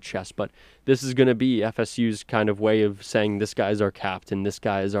A on the chest, but this is going to be FSU's kind of way of saying this guy's our captain, this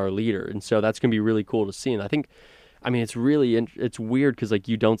guy is our leader, and so that's going to be really cool to see. And I think, it's weird because like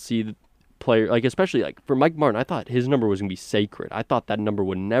you don't see the player, like especially like for Mike Martin, I thought his number was going to be sacred. I thought that number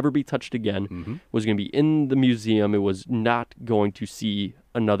would never be touched again, was going to be in the museum. It was not going to see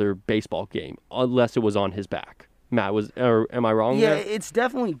another baseball game unless it was on his back. Matt, am I wrong there? Yeah, it's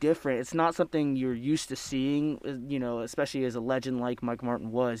definitely different. It's not something you're used to seeing, especially as a legend like Mike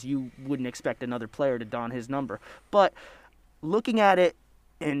Martin was. You wouldn't expect another player to don his number. But looking at it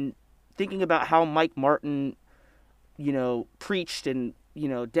and thinking about how Mike Martin, preached and,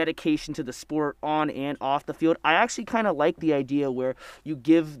 dedication to the sport on and off the field, I actually kind of like the idea where you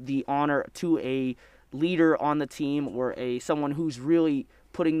give the honor to a leader on the team or someone who's really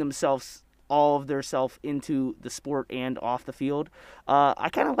putting all of their self into the sport and off the field. I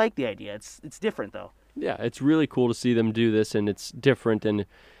kind of like the idea. It's different though. Yeah, it's really cool to see them do this, and it's different, and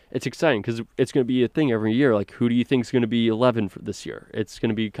it's exciting because it's going to be a thing every year. Like, who do you think is going to be 11 for this year? It's going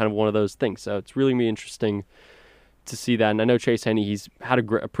to be kind of one of those things. So it's really going to be interesting to see that. And I know Chase Haney, he's had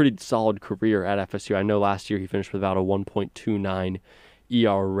a pretty solid career at FSU. I know last year he finished with about a 1.29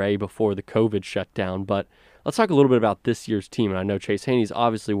 ERA before the COVID shutdown. But let's talk a little bit about this year's team. And I know Chase Haney's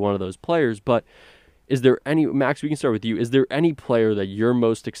obviously one of those players, but is there any, Max, we can start with you. Is there any player that you're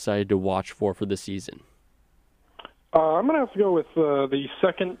most excited to watch for the season? I'm going to have to go with the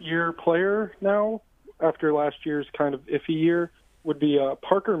second-year player now, after last year's kind of iffy year, would be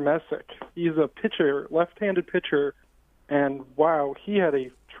Parker Messick. He's a pitcher, left-handed pitcher, and wow, he had a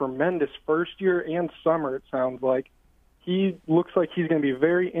tremendous first year and summer, it sounds like. He looks like he's going to be a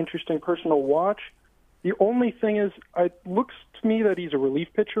very interesting person to watch. The only thing is, it looks to me that he's a relief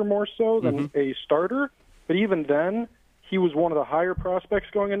pitcher more so than a starter, but even then, he was one of the higher prospects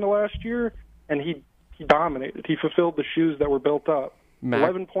going into last year, and he dominated. He fulfilled the shoes that were built up.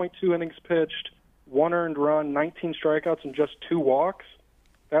 11.2 innings pitched, 1 earned run, 19 strikeouts, and just 2 walks.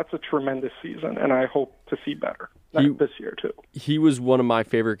 That's a tremendous season, and I hope to see better this year, too. He was one of my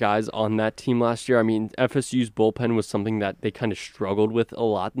favorite guys on that team last year. FSU's bullpen was something that they kind of struggled with a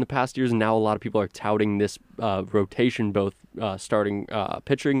lot in the past years, and now a lot of people are touting this rotation, both starting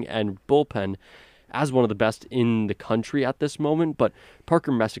pitching and bullpen, as one of the best in the country at this moment, but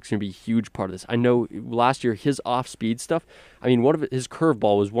Parker Messick's going to be a huge part of this. I know last year his off-speed stuff, his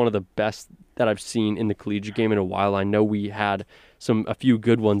curveball was one of the best that I've seen in the collegiate game in a while. I know we had a few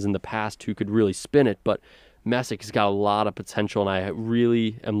good ones in the past who could really spin it, but Messick has got a lot of potential, and I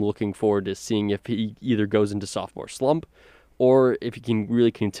really am looking forward to seeing if he either goes into sophomore slump or if he can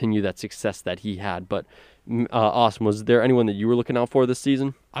really continue that success that he had. But Austin, was there anyone that you were looking out for this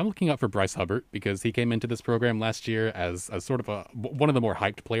season? I'm looking out for Bryce Hubbard because he came into this program last year as sort of one of the more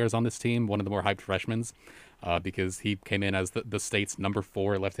hyped players on this team, one of the more hyped freshmen, because he came in as the state's number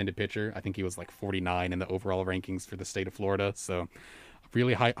 4 left-handed pitcher. I think he was like 49 in the overall rankings for the state of Florida, so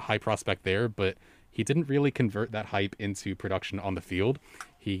really high prospect there, but he didn't really convert that hype into production on the field.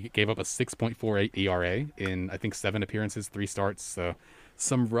 He gave up a 6.48 ERA in, I think, 7 appearances, 3 starts, so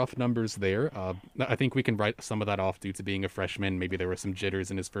some rough numbers there. I think we can write some of that off due to being a freshman. Maybe there were some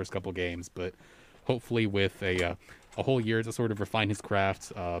jitters in his first couple games, but hopefully with a whole year to sort of refine his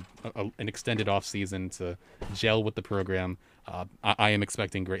craft, an extended off season to gel with the program, I am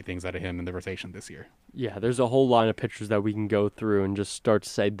expecting great things out of him in the rotation this year. Yeah, there's a whole line of pitchers that we can go through and just start to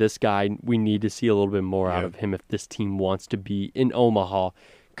say, this guy, we need to see a little bit more out of him if this team wants to be in Omaha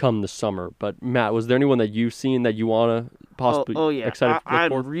come the summer. But Matt, was there anyone that you've seen that you want to possibly excited to look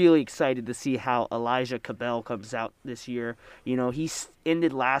I'm for? really excited to see how Elijah Cabell comes out this year. You know, he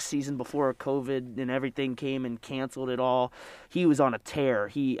ended last season before COVID and everything came and canceled it all. He was on a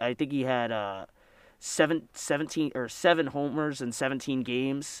tear. I think he had 7 homers in 17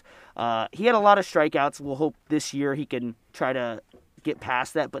 games. He had a lot of strikeouts. We'll hope this year he can try to get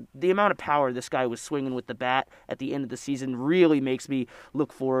past that, but the amount of power this guy was swinging with the bat at the end of the season really makes me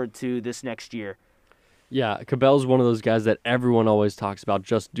look forward to this next year. Yeah, Cabell's one of those guys that everyone always talks about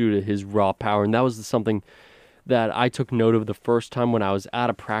just due to his raw power, and that was something that I took note of the first time when I was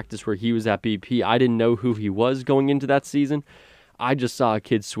at a practice where he was at BP. I didn't know who he was going into that season. I just saw a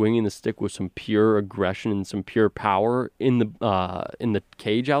kid swinging the stick with some pure aggression and some pure power in the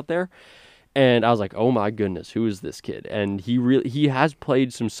cage out there. And I was like, oh my goodness, who is this kid? And he has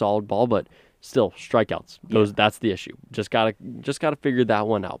played some solid ball, but still strikeouts. That's the issue. Just gotta figure that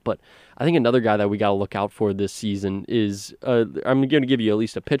one out. But I think another guy that we gotta look out for this season is I'm going to give you at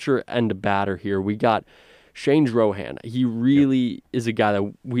least a pitcher and a batter here. We got Shane Drohan. He really is a guy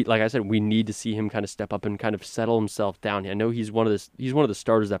that like I said, we need to see him kind of step up and kind of settle himself down. I know he's one of the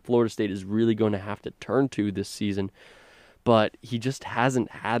starters that Florida State is really going to have to turn to this season. But he just hasn't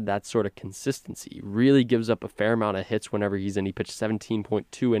had that sort of consistency. He really gives up a fair amount of hits whenever he's in. He pitched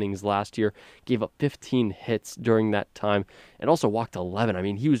 17.2 innings last year, gave up 15 hits during that time, and also walked 11. I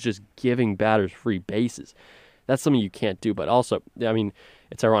mean, he was just giving batters free bases. That's something you can't do. But also, I mean,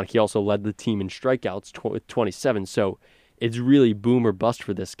 it's ironic. He also led the team in strikeouts with 27. So it's really boom or bust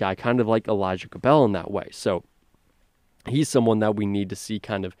for this guy, kind of like Elijah Cabell in that way. So he's someone that we need to see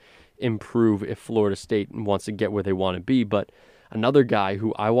kind of improve if Florida State wants to get where they want to be. But another guy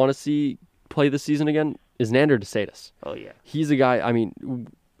who I want to see play this season again is Nander DeSatis. Oh yeah, he's a guy. I mean,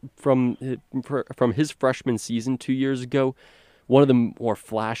 from his freshman season 2 years ago, one of the more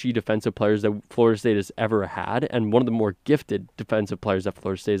flashy defensive players that Florida State has ever had, and one of the more gifted defensive players that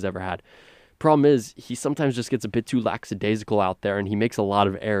Florida State has ever had. Problem is, he sometimes just gets a bit too lackadaisical out there, and he makes a lot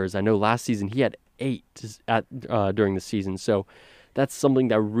of errors. I know last season he had 8 during the season, so that's something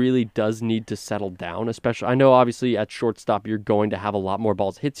that really does need to settle down. Especially, I know obviously at shortstop you're going to have a lot more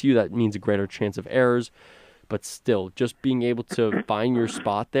balls hit you. That means a greater chance of errors. But still, just being able to find your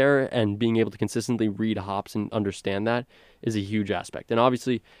spot there and being able to consistently read hops and understand that is a huge aspect. And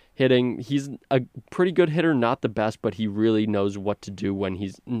obviously, hitting, he's a pretty good hitter, not the best, but he really knows what to do when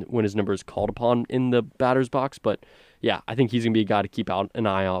his number is called upon in the batter's box. But yeah, I think he's going to be a guy to keep an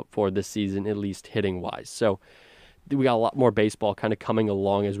eye out for this season, at least hitting-wise. So we got a lot more baseball kind of coming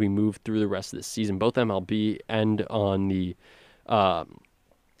along as we move through the rest of the season, both MLB and on the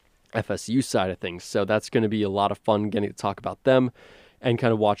FSU side of things. So that's going to be a lot of fun getting to talk about them and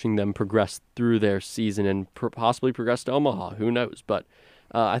kind of watching them progress through their season and possibly progress to Omaha. Who knows? But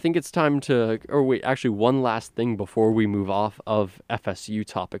I think it's time to, or wait, actually one last thing before we move off of FSU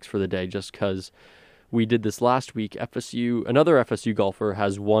topics for the day, just because we did this last week. Another FSU golfer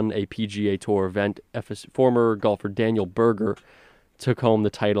has won a PGA Tour event. Former golfer Daniel Berger took home the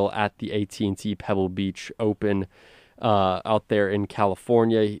title at the AT&T Pebble Beach Open out there in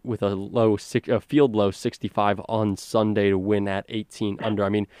California with a field low 65 on Sunday to win at 18 under. I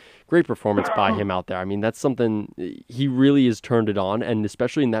mean, great performance by him out there. I mean, that's something, he really has turned it on, and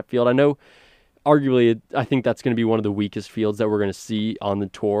especially in that field. I know arguably, I think that's going to be one of the weakest fields that we're going to see on the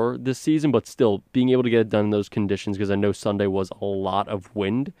tour this season, but still, being able to get it done in those conditions, because I know Sunday was a lot of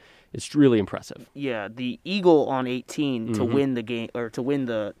wind, it's really impressive. Yeah, the eagle on 18 to win the game, or to win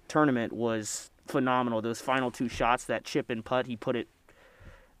the tournament, was phenomenal. Those final 2 shots, that chip and putt, he put it,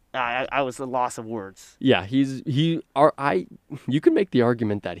 I was a loss of words. Yeah, you can make the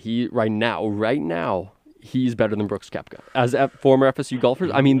argument that right now, he's better than Brooks Koepka. As former FSU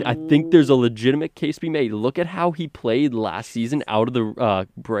golfers, I mean, I think there's a legitimate case to be made. Look at how he played last season out of the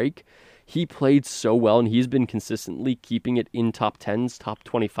break. He played so well, and he's been consistently keeping it in top 10s, top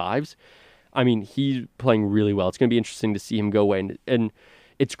 25s. I mean, he's playing really well. It's going to be interesting to see him go away. And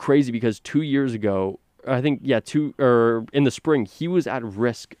it's crazy because 2 years ago, I think, in the spring, he was at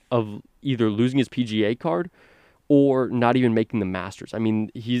risk of either losing his PGA card or not even making the Masters. I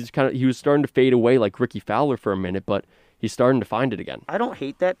mean, he was starting to fade away like Ricky Fowler for a minute, but he's starting to find it again. I don't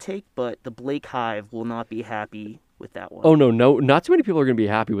hate that take, but the Blake Hive will not be happy with that one. Oh no, not too many people are going to be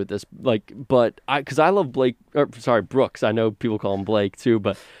happy with this. Because I love Brooks. I know people call him Blake too,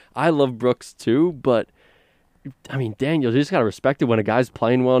 but I love Brooks too. But I mean, Daniel, you just got to respect it when a guy's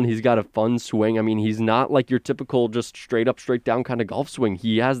playing well and he's got a fun swing. I mean, he's not like your typical just straight up, straight down kind of golf swing.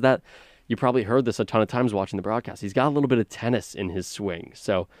 He has that. You probably heard this a ton of times watching the broadcast. He's got a little bit of tennis in his swing.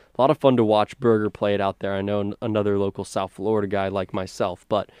 So a lot of fun to watch Berger play it out there. I know another local South Florida guy like myself,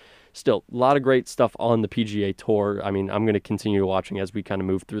 but still, a lot of great stuff on the PGA Tour. I mean, I'm going to continue watching as we kind of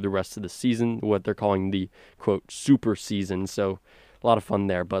move through the rest of the season, what they're calling the, quote, super season. So a lot of fun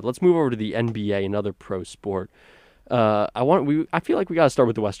there. But let's move over to the NBA, another pro sport. I feel like we got to start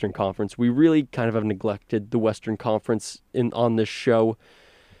with the Western Conference. We really kind of have neglected the Western Conference on this show.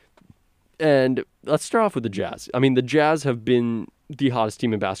 And let's start off with the Jazz. I mean, the Jazz have been the hottest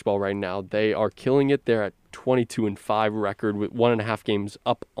team in basketball right now. They are killing it. They're at 22-5 record with 1.5 games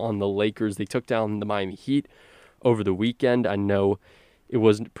up on the Lakers. They took down the Miami Heat over the weekend. I know it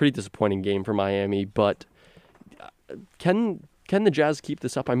was a pretty disappointing game for Miami, but can the Jazz keep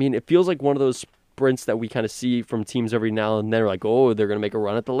this up? I mean, it feels like one of those sprints that we kind of see from teams every now and then. They're like, oh, they're going to make a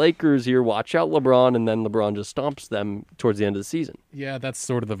run at the Lakers here. Watch out, LeBron. And then LeBron just stomps them towards the end of the season. Yeah, that's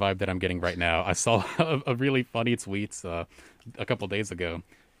sort of the vibe that I'm getting right now. I saw a really funny tweet a couple days ago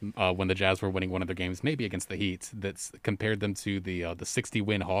when the Jazz were winning one of their games, maybe against the Heat, that's compared them to the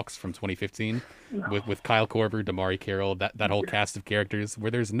 60-win Hawks from 2015 with Kyle Korver, Damari Carroll, that whole cast of characters where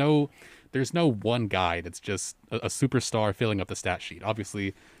there's no one guy that's just a superstar filling up the stat sheet.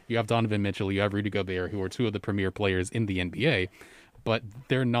 Obviously, you have Donovan Mitchell, you have Rudy Gobert, who are two of the premier players in the NBA, but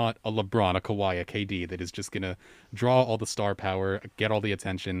they're not a LeBron, a Kawhi, a KD that is just going to draw all the star power, get all the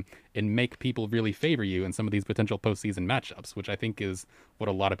attention, and make people really favor you in some of these potential postseason matchups, which I think is what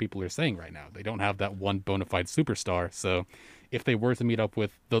a lot of people are saying right now. They don't have that one bona fide superstar, so if they were to meet up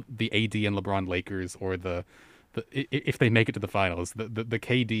with the AD and LeBron Lakers, or if they make it to the finals, the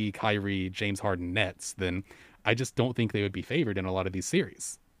KD, Kyrie, James Harden Nets, then I just don't think they would be favored in a lot of these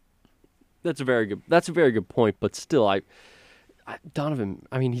series. That's a very good point, but still, Donovan,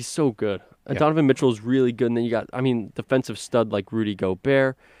 I mean, he's so good. Yeah. Donovan Mitchell is really good, and then you got, I mean, defensive stud like Rudy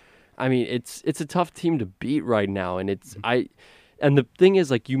Gobert. I mean, it's a tough team to beat right now, and and the thing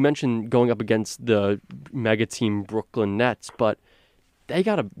is, like you mentioned, going up against the mega team Brooklyn Nets, but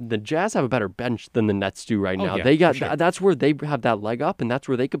the Jazz have a better bench than the Nets do right now. Yeah, sure. That's where they have that leg up, and that's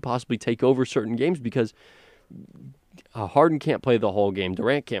where they could possibly take over certain games because Harden can't play the whole game,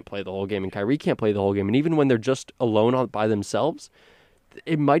 Durant can't play the whole game, and Kyrie can't play the whole game. And even when they're just alone by themselves,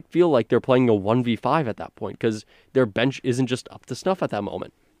 it might feel like they're playing a 1v5 at that point because their bench isn't just up to snuff at that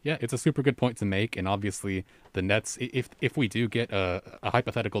moment. Yeah, it's a super good point to make, and obviously the Nets, if we do get a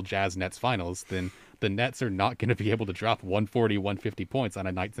hypothetical Jazz-Nets finals, then the Nets are not going to be able to drop 140, 150 points on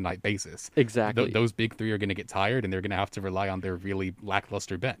a night-to-night basis. Exactly. Those big three are going to get tired, and they're going to have to rely on their really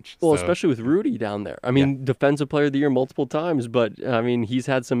lackluster bench. Well, especially with Rudy down there. I mean, Defensive Player of the Year multiple times, but, I mean, he's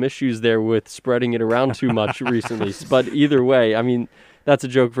had some issues there with spreading it around too much recently. But either way, I mean, that's a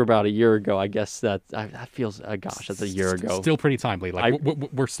joke for about a year ago. I guess that feels, gosh, that's a year ago. Still pretty timely. Like,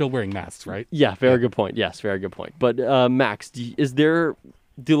 we're still wearing masks, right? Yeah, very good point. Yes, very good point. But, Max, do the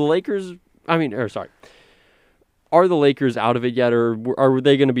Lakers, are the Lakers out of it yet, or are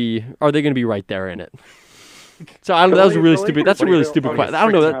they going to be right there in it? So that was a really stupid. That's a really stupid question. I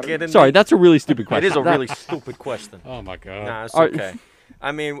don't know. Sorry, that's a really stupid question. It is a really stupid question. Oh my god. Nah, it's okay.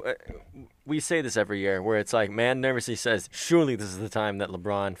 I mean, we say this every year, where it's like, man nervously says, surely this is the time that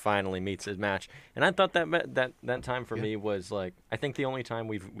LeBron finally meets his match. And I thought that time for me was like, I think the only time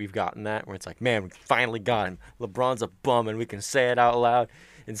we've gotten that, where it's like, man, we finally got him. LeBron's a bum, and we can say it out loud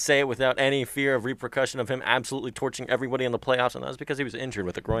and say it without any fear of repercussion of him absolutely torching everybody in the playoffs. And that was because he was injured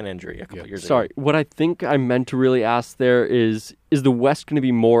with a groin injury a couple years ago. Sorry, what I think I meant to really ask there is the West going to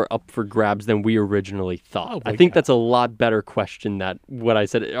be more up for grabs than we originally thought? I think that's a lot better question than what I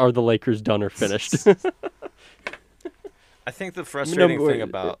said. Are the Lakers done or finished? I think the frustrating thing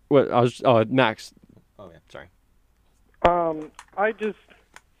about... Max. Oh, yeah, sorry.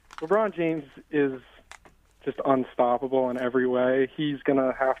 LeBron James is just unstoppable in every way. He's going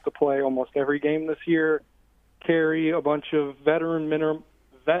to have to play almost every game this year, carry a bunch of vet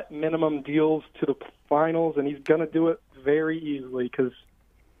minimum deals to the finals, and he's going to do it very easily because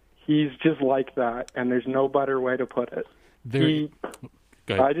he's just like that, and there's no better way to put it.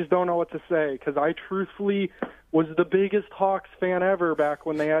 I just don't know what to say because I truthfully was the biggest Hawks fan ever back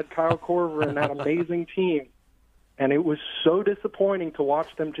when they had Kyle Korver and that amazing team, and it was so disappointing to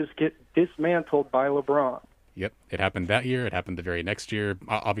watch them just get dismantled by LeBron. Yep, it happened that year. It happened the very next year.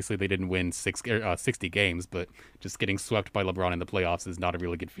 Obviously, they didn't win 60 games, but just getting swept by LeBron in the playoffs is not a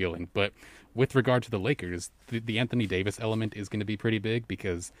really good feeling. But with regard to the Lakers, the Anthony Davis element is going to be pretty big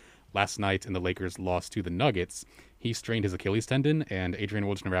because last night, and the Lakers lost to the Nuggets, he strained his Achilles tendon, and Adrian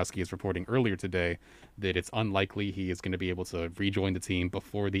Wojnarowski is reporting earlier today that it's unlikely he is going to be able to rejoin the team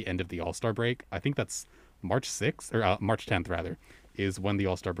before the end of the All-Star break. I think that's March 6th, or March 10th, rather, is when the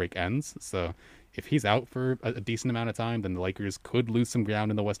All-Star break ends. So if he's out for a decent amount of time, then the Lakers could lose some ground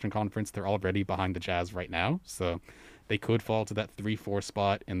in the Western Conference. They're already behind the Jazz right now, so they could fall to that 3-4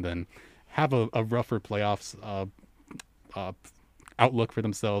 spot and then have a rougher playoffs outlook for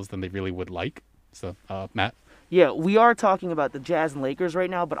themselves than they really would like. So, Matt? Yeah, we are talking about the Jazz and Lakers right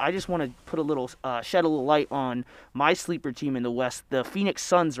now, but I just want to put shed a little light on my sleeper team in the West. The Phoenix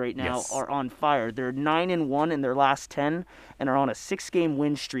Suns right now are on fire. They're 9-1 in their last 10 and are on a 6-game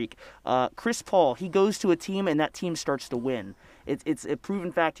win streak. Chris Paul, he goes to a team and that team starts to win. It's a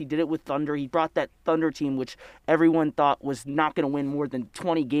proven fact. He did it with Thunder. He brought that Thunder team, which everyone thought was not going to win more than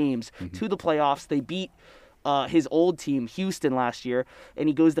 20 games, to the playoffs. They beat his old team, Houston, last year, and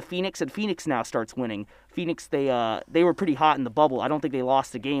he goes to Phoenix, and Phoenix now starts winning. Phoenix, they were pretty hot in the bubble. I don't think they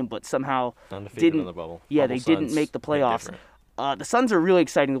lost a game, but somehow Undefeated in the bubble. Yeah, Bubble they didn't Suns, make the big playoffs. difference. The Suns are really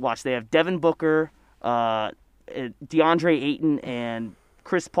exciting to watch. They have Devin Booker, DeAndre Ayton, and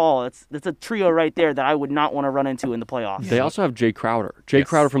Chris Paul. That's a trio right there that I would not want to run into in the playoffs. They also have Jay Crowder. Jay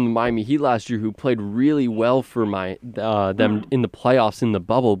Crowder from the Miami Heat last year, who played really well for them in the playoffs in the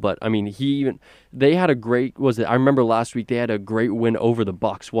bubble. But I mean, they had a great. I remember last week they had a great win over the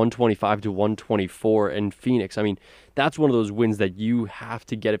Bucks, 125-124 in Phoenix. I mean, that's one of those wins that you have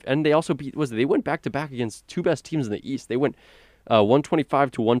to get. And they also they went back to back against two best teams in the East. They went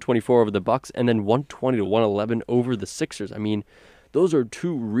 125-124 over the Bucks, and then 120-111 over the Sixers. I mean, those are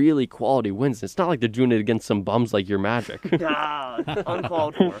two really quality wins. It's not like they're doing it against some bums like your Magic.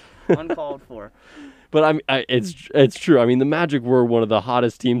 Uncalled for. Uncalled for. But it's true. I mean, the Magic were one of the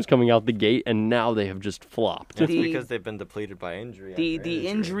hottest teams coming out the gate, and now they have just flopped. It's because they've been depleted by injury. The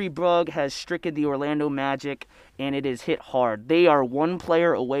injury bug has stricken the Orlando Magic, and it has hit hard. They are one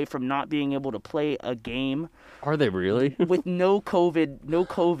player away from not being able to play a game. Are they really? With no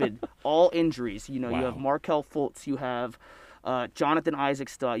COVID, all injuries. You have Markelle Fultz, you have Jonathan Isaac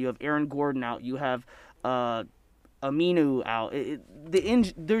still out, you have Aaron Gordon out, you have Aminu out.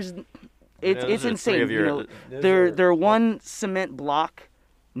 It's insane. They're one cement block.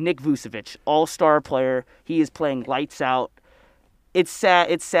 Nick Vucevic, all-star player. He is playing lights out. It's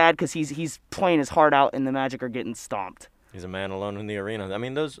sad. It's sad because he's playing his heart out, and the Magic are getting stomped. He's a man alone in the arena. I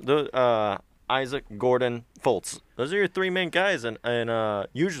mean, those Isaac, Gordon, Fultz. Those are your three main guys, and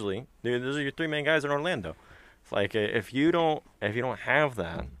usually those are your three main guys in Orlando. It's like if you don't have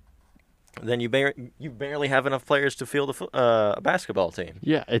that, then you barely have enough players to field a basketball team.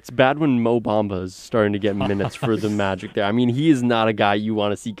 Yeah, it's bad when Mo Bamba is starting to get minutes for the Magic there. I mean, he is not a guy you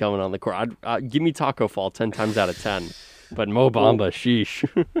want to see coming on the court. Give me Taco Fall 10 times out of 10, but Mo Bamba, sheesh.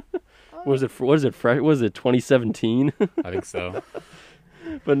 Was it 2017? I think so.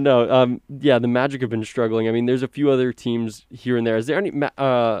 But no, the Magic have been struggling. I mean, there's a few other teams here and there. Is there any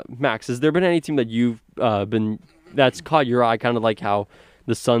Max? Has there been any team that you've that's caught your eye, kind of like how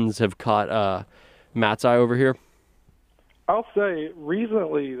the Suns have caught Matt's eye over here? I'll say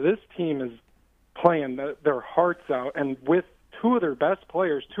recently this team is playing their hearts out, and with two of their best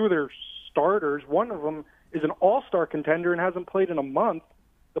players, two of their starters, one of them is an all-star contender and hasn't played in a month.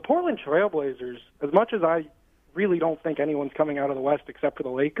 The Portland Trailblazers, as much as I really don't think anyone's coming out of the West except for the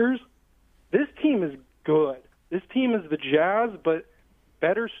Lakers, this team is good. This team is the Jazz, but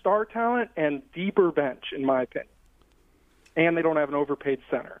better star talent and deeper bench, in my opinion. And they don't have an overpaid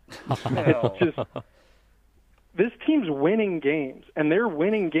center. It's just, this team's winning games, and they're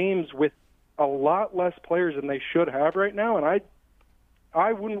winning games with a lot less players than they should have right now, and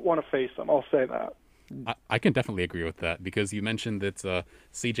I wouldn't want to face them, I'll say that. I can definitely agree with that, because you mentioned that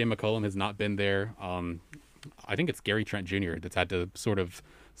C.J. McCollum has not been there. I think it's Gary Trent Jr. that's had to sort of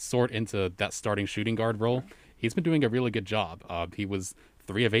sort into that starting shooting guard role. He's been doing a really good job. He was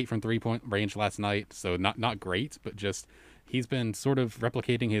 3 of 8 from three-point range last night, so not great, but just he's been sort of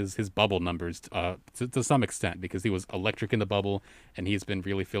replicating his bubble numbers to some extent, because he was electric in the bubble, and he's been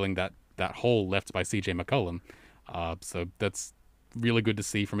really filling that hole left by C.J. McCollum. So that's really good to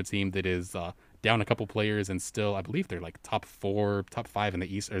see from a team that is down a couple players and still, I believe they're like top 4, top 5 in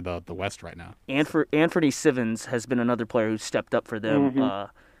the East or the West right now. Anthony Sivens has been another player who's stepped up for them.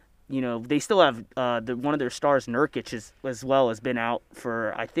 Mm-hmm. They still have one of their stars, Nurkic, as well, has been out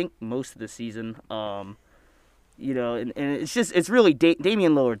for I think most of the season. And it's really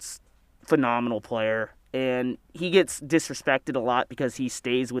Damian Lillard's phenomenal player. and he gets disrespected a lot because he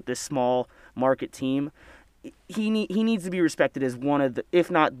stays with this small market team. He needs to be respected as one of the, if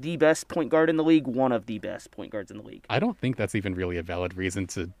not the best point guard in the league, one of the best point guards in the league. I don't think that's even really a valid reason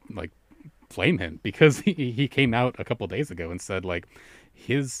to blame him, because he came out a couple days ago and said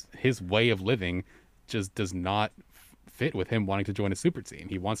his way of living just does not fit with him wanting to join a super team.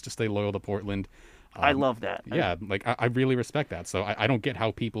 He wants to stay loyal to Portland. I love that. Yeah, I really respect that. So I don't get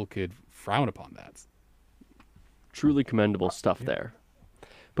how people could frown upon that. Truly commendable stuff there.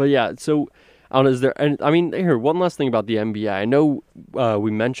 But yeah, so I don't know, is there? And I mean, here, one last thing about the NBA. I know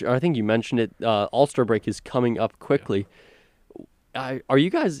we mentioned, I think you mentioned it. All-Star break is coming up quickly. Are you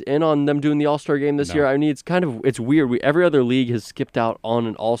guys in on them doing the All-Star game this year? I mean, it's weird. Every other league has skipped out on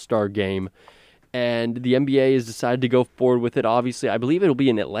an All-Star game, and the NBA has decided to go forward with it. Obviously, I believe it'll be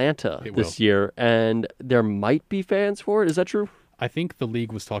in Atlanta this year, and there might be fans for it. Is that true? I think the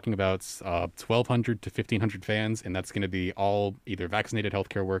league was talking about 1,200 to 1,500 fans, and that's going to be all either vaccinated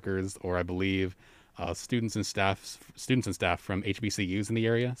healthcare workers or, I believe, students and staff from HBCUs in the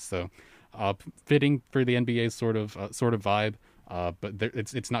area. So, fitting for the NBA's sort of vibe. But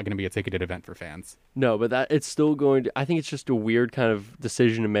it's not going to be a ticketed event for fans. No, but it's still going to. I think it's just a weird kind of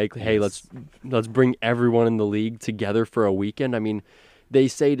decision to make. Hey, let's bring everyone in the league together for a weekend. I mean, they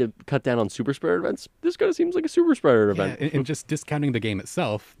say to cut down on super spreader events. This kind of seems like a super spreader event. And just discounting the game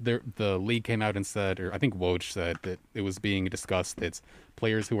itself, the league came out and said, or I think Woj said, that it was being discussed that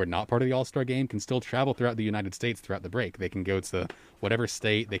players who are not part of the All-Star game can still travel throughout the United States throughout the break. They can go to whatever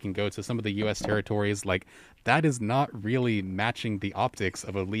state, they can go to some of the U.S. territories. That is not really matching the optics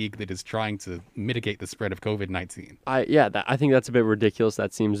of a league that is trying to mitigate the spread of COVID-19. I think that's a bit ridiculous.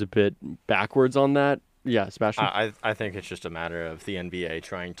 That seems a bit backwards on that. Yeah, Sebastian? I think it's just a matter of the NBA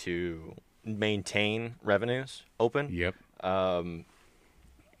trying to maintain revenues open. Yep.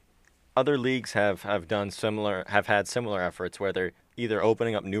 Other leagues have had similar efforts where they're either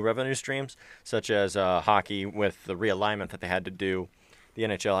opening up new revenue streams, such as hockey with the realignment that they had to do, the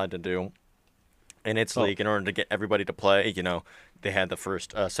NHL had to do in its league in order to get everybody to play. They had to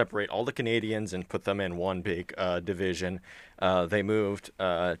first separate all the Canadians and put them in one big division. They moved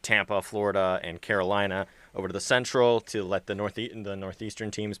Tampa, Florida, and Carolina over to the Central to let the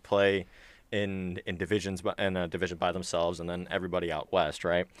northeastern teams play in divisions in a division by themselves, and then everybody out west.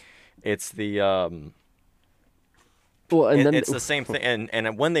 Right? It's the it's the same thing.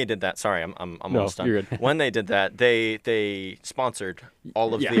 And when they did that, sorry, I'm almost done. You're good. When they did that, they sponsored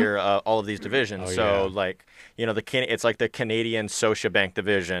all of their all of these divisions. It's like the Canadian Scotiabank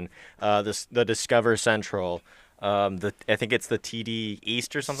division, the Discover Central, I think it's the TD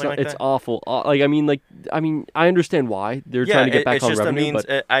East or something like that. It's awful. I understand why they're trying to get back on revenue.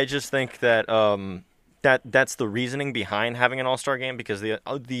 I just think that that's the reasoning behind having an All-Star game, because the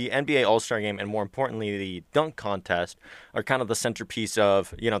NBA All-Star game and, more importantly, the dunk contest are kind of the centerpiece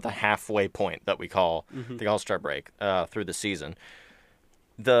of the halfway point that we call the All-Star break through the season.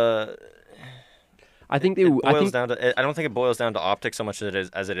 I don't think it boils down to optics so much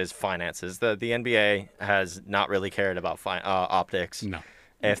as it is finances. The NBA has not really cared about optics. No.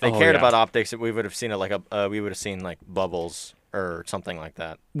 If they cared about optics, we would have seen it bubbles or something like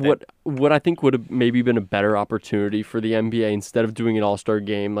that. What I think would have maybe been a better opportunity for the NBA, instead of doing an All-Star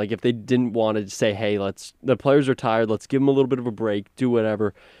game, like if they didn't want to say, hey, the players are tired, let's give them a little bit of a break, do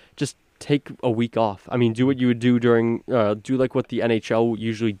whatever, just take a week off. I mean, do what you would do during, do like what the NHL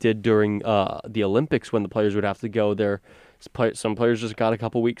usually did during the Olympics, when the players would have to go there. Some players just got a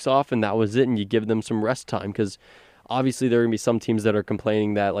couple weeks off, and that was it, and you give them some rest time, because obviously there are going to be some teams that are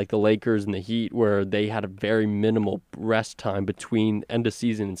complaining that, like the Lakers and the Heat, where they had a very minimal rest time between end of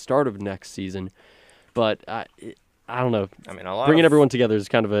season and start of next season. But I don't know. I mean, bringing everyone together is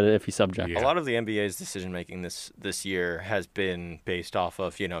kind of an iffy subject. Yeah. A lot of the NBA's decision making this year has been based off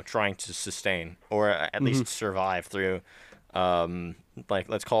of trying to sustain or at least survive through,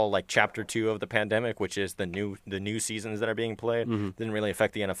 let's call chapter 2 of the pandemic, which is the new seasons that are being played. Didn't really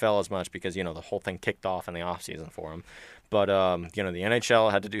affect the NFL as much because the whole thing kicked off in the off season for them. But the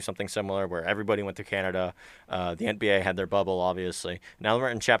NHL had to do something similar where everybody went to Canada. The NBA had their bubble, obviously. Now we're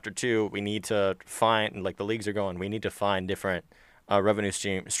in chapter 2. We need to find, the leagues are going, we need to find different revenue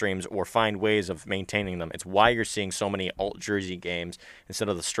streams or find ways of maintaining them. It's why you're seeing so many alt jersey games instead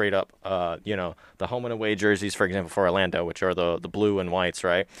of the straight up, the home and away jerseys, for example, for Orlando, which are the blue and whites,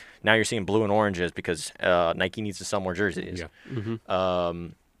 right? Now you're seeing blue and oranges because Nike needs to sell more jerseys. Yeah.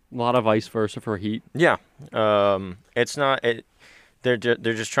 A lot of vice versa for Heat. Yeah. It's not. They're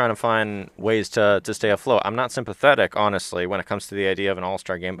just trying to find ways to stay afloat. I'm not sympathetic, honestly, when it comes to the idea of an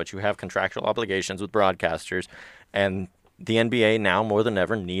All-Star game, but you have contractual obligations with broadcasters, and the NBA now more than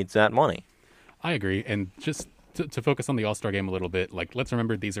ever needs that money. I agree, and just to focus on the All-Star game a little bit, like let's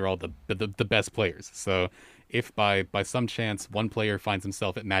remember these are all the best players. So if by some chance one player finds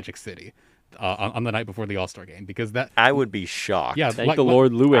himself at Magic City on the night before the All-Star game, because that I would be shocked. yeah, Thank the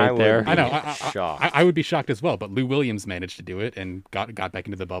Lord Lou I ain't would there. be I know. shocked. I would be shocked as well, but Lou Williams managed to do it and got back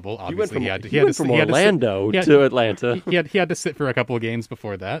into the bubble. He went Obviously, from, he had to, he went from Orlando to Atlanta. he had to sit for a couple of games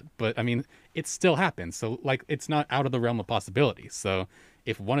before that, but I mean, it still happens. So like, it's not out of the realm of possibility. So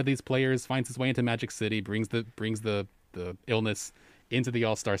if one of these players finds his way into Magic City, brings the illness into the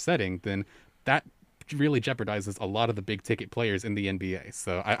All-Star setting, then that really jeopardizes a lot of the big ticket players in the NBA.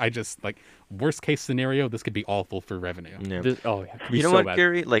 So I just like, worst case scenario, this could be awful for revenue. Yeah. This, oh, yeah, it could be You know so what, bad.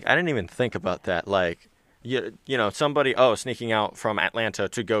 Gary? Like, I didn't even think about that. Like, you know, somebody sneaking out from Atlanta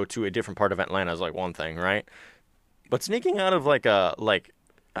to go to a different part of Atlanta is like one thing, right? But sneaking out of I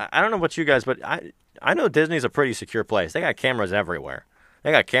don't know about you guys, but I know Disney's a pretty secure place. They got cameras everywhere.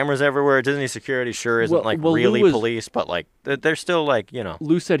 Disney security sure isn't Well, really Lou was- police, but like they're still like, you know.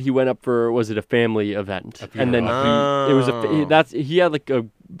 Lou said he went up for, was it a family event? And then funeral. it was he had like a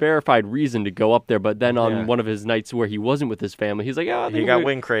verified reason to go up there, but then on Yeah. one of his nights where he wasn't with his family, he's like, oh, I think He I'm got gonna-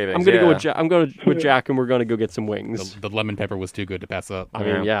 wing cravings. I'm gonna yeah. go with Jack. I'm going with Jack, and we're gonna go get some wings. The lemon pepper was too good to pass up. I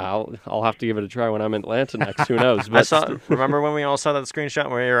mean, yeah, I'll have to give it a try when I'm in Atlanta next. Who knows? I But saw. Remember when we all saw that screenshot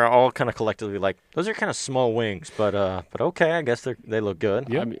where we were all kind of collectively like, "Those are kind of small wings, but okay, I guess they look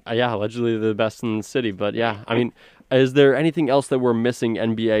good." I mean, yeah, allegedly they're the best in the city. But yeah, I mean, is there anything else that we're missing?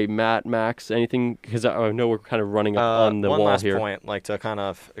 NBA, Matt, Max, anything? Because I know we're kind of running up on the one wall last here. point, like to kind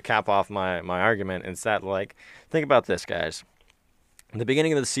of cap off my argument, is that like, think about this, guys. The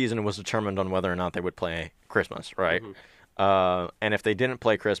beginning of the season was determined on whether or not they would play Christmas, right? And if they didn't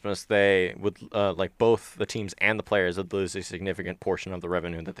play Christmas, they would like both the teams and the players would lose a significant portion of the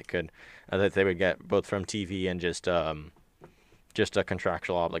revenue that they would get both from TV and just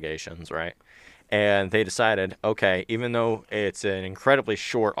contractual obligations, right? And they decided, okay, even though it's an incredibly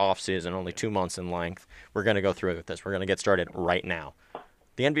short off season, only 2 months in length, we're going to go through with this. We're going to get started right now.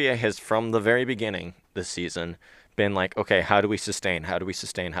 The NBA has, from the very beginning this season, been like, okay, how do we sustain? How do we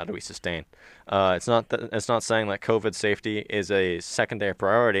sustain? How do we sustain? It's not saying that COVID safety is a secondary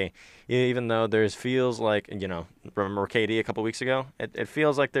priority, even though feels like, you know, remember KD a couple weeks ago? It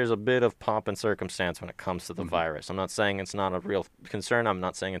feels like there's a bit of pomp and circumstance when it comes to the virus. I'm not saying it's not a real concern. I'm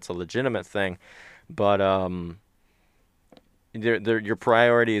not saying it's a legitimate thing, but your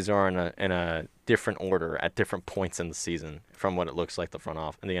priorities are in a different order at different points in the season from what it looks like the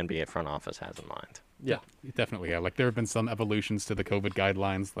NBA front office has in mind. Yeah. Definitely, yeah. Like, there have been some evolutions to the COVID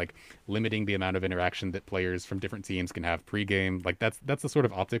guidelines, like limiting the amount of interaction that players from different teams can have pregame. Like, that's the sort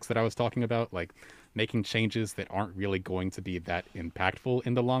of optics that I was talking about, like making changes that aren't really going to be that impactful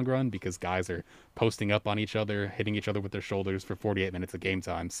in the long run because guys are posting up on each other, hitting each other with their shoulders for 48 minutes of game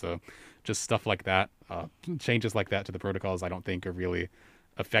time. So just stuff like that, changes like that to the protocols, I don't think are really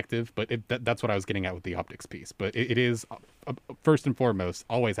effective, but that's what I was getting at with the optics piece. But it is, first and foremost,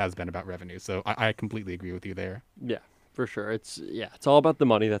 always has been about revenue. So I completely agree with you there. Yeah, for sure. It's all about the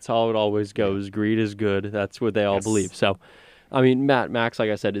money. That's how it always goes. Greed is good. That's what they all Yes. believe. So, I mean, Matt, Max, like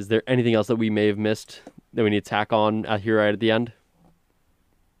I said, is there anything else that we may have missed that we need to tack on here right at the end?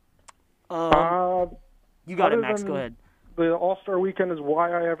 You got it, Other Max. than- Go ahead. The All-Star Weekend is why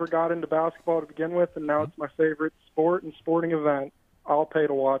I ever got into basketball to begin with, and now it's my favorite sport and sporting event. I'll pay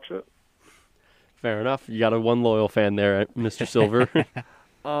to watch it. Fair enough. You got one loyal fan there, Mr. Silver.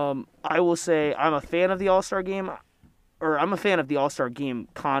 I will say I'm a fan of the All-Star game, or I'm a fan of the All-Star game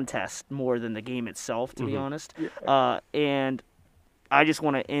contest more than the game itself, to be honest. And I just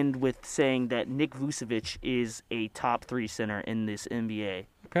want to end with saying that Nick Vucevic is a top 3 center in this NBA.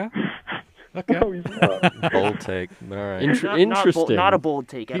 Okay. No, he's not. Bold take, but all right. Interesting. Not a bold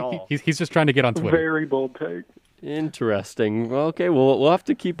take at all. He's just trying to get on Twitter. Very bold take. Interesting. Well, okay, we'll have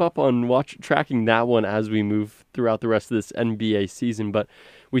to keep up on tracking that one as we move throughout the rest of this NBA season. But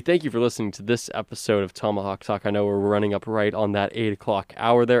we thank you for listening to this episode of Tomahawk Talk. I know we're running up right on that 8 o'clock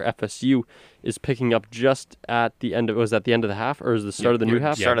hour there. FSU is picking up just at the end of, was that the end of the half or is the start of the new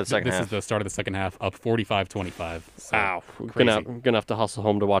half? Start of the second This half. is the start of the second half, up 45-25. So, Wow, crazy. gonna have to hustle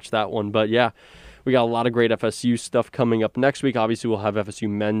home to watch that one. But yeah, we got a lot of great FSU stuff coming up next week. Obviously, we'll have FSU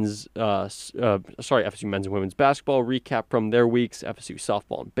men's and women's basketball recap from their weeks, FSU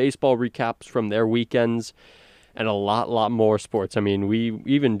softball and baseball recaps from their weekends, and a lot more sports. I mean, we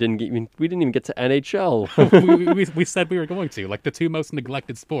didn't even get to NHL. we said we were going to, like, the two most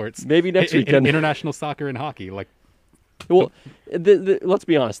neglected sports. Maybe next weekend. International soccer and hockey. Like, Well, let's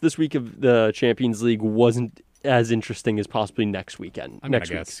be honest. This week of the Champions League wasn't as interesting as possibly next weekend. I mean,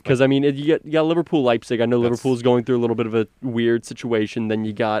 next I week, guess, because I mean, you got Liverpool Leipzig. I know That's- Liverpool's going through a little bit of a weird situation. Then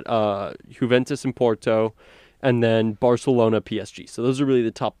you got Juventus and Porto, and then Barcelona PSG. So those are really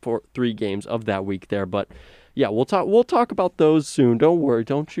the top 3 games of that week there. But yeah, we'll talk about those soon. Don't worry,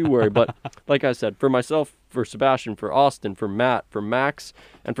 don't you worry. But like I said, for myself, for Sebastian, for Austin, for Matt, for Max,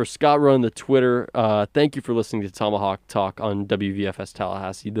 and for Scott running the Twitter, thank you for listening to Tomahawk Talk on WVFS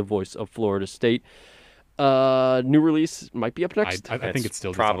Tallahassee, the voice of Florida State. New release might be up next. I think it's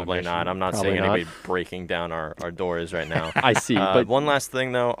still just probably on not. I'm not Probably seeing not. anybody breaking down our doors right now. I see, but One last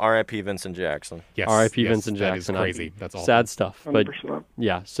thing though, R.I.P. Vincent Jackson. Yes, R.I.P. yes, Vincent Jackson. That is crazy. That's awful. sad stuff. But 100%.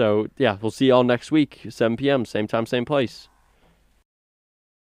 yeah, so yeah, we'll see y'all next week, 7 p.m., same time, same place.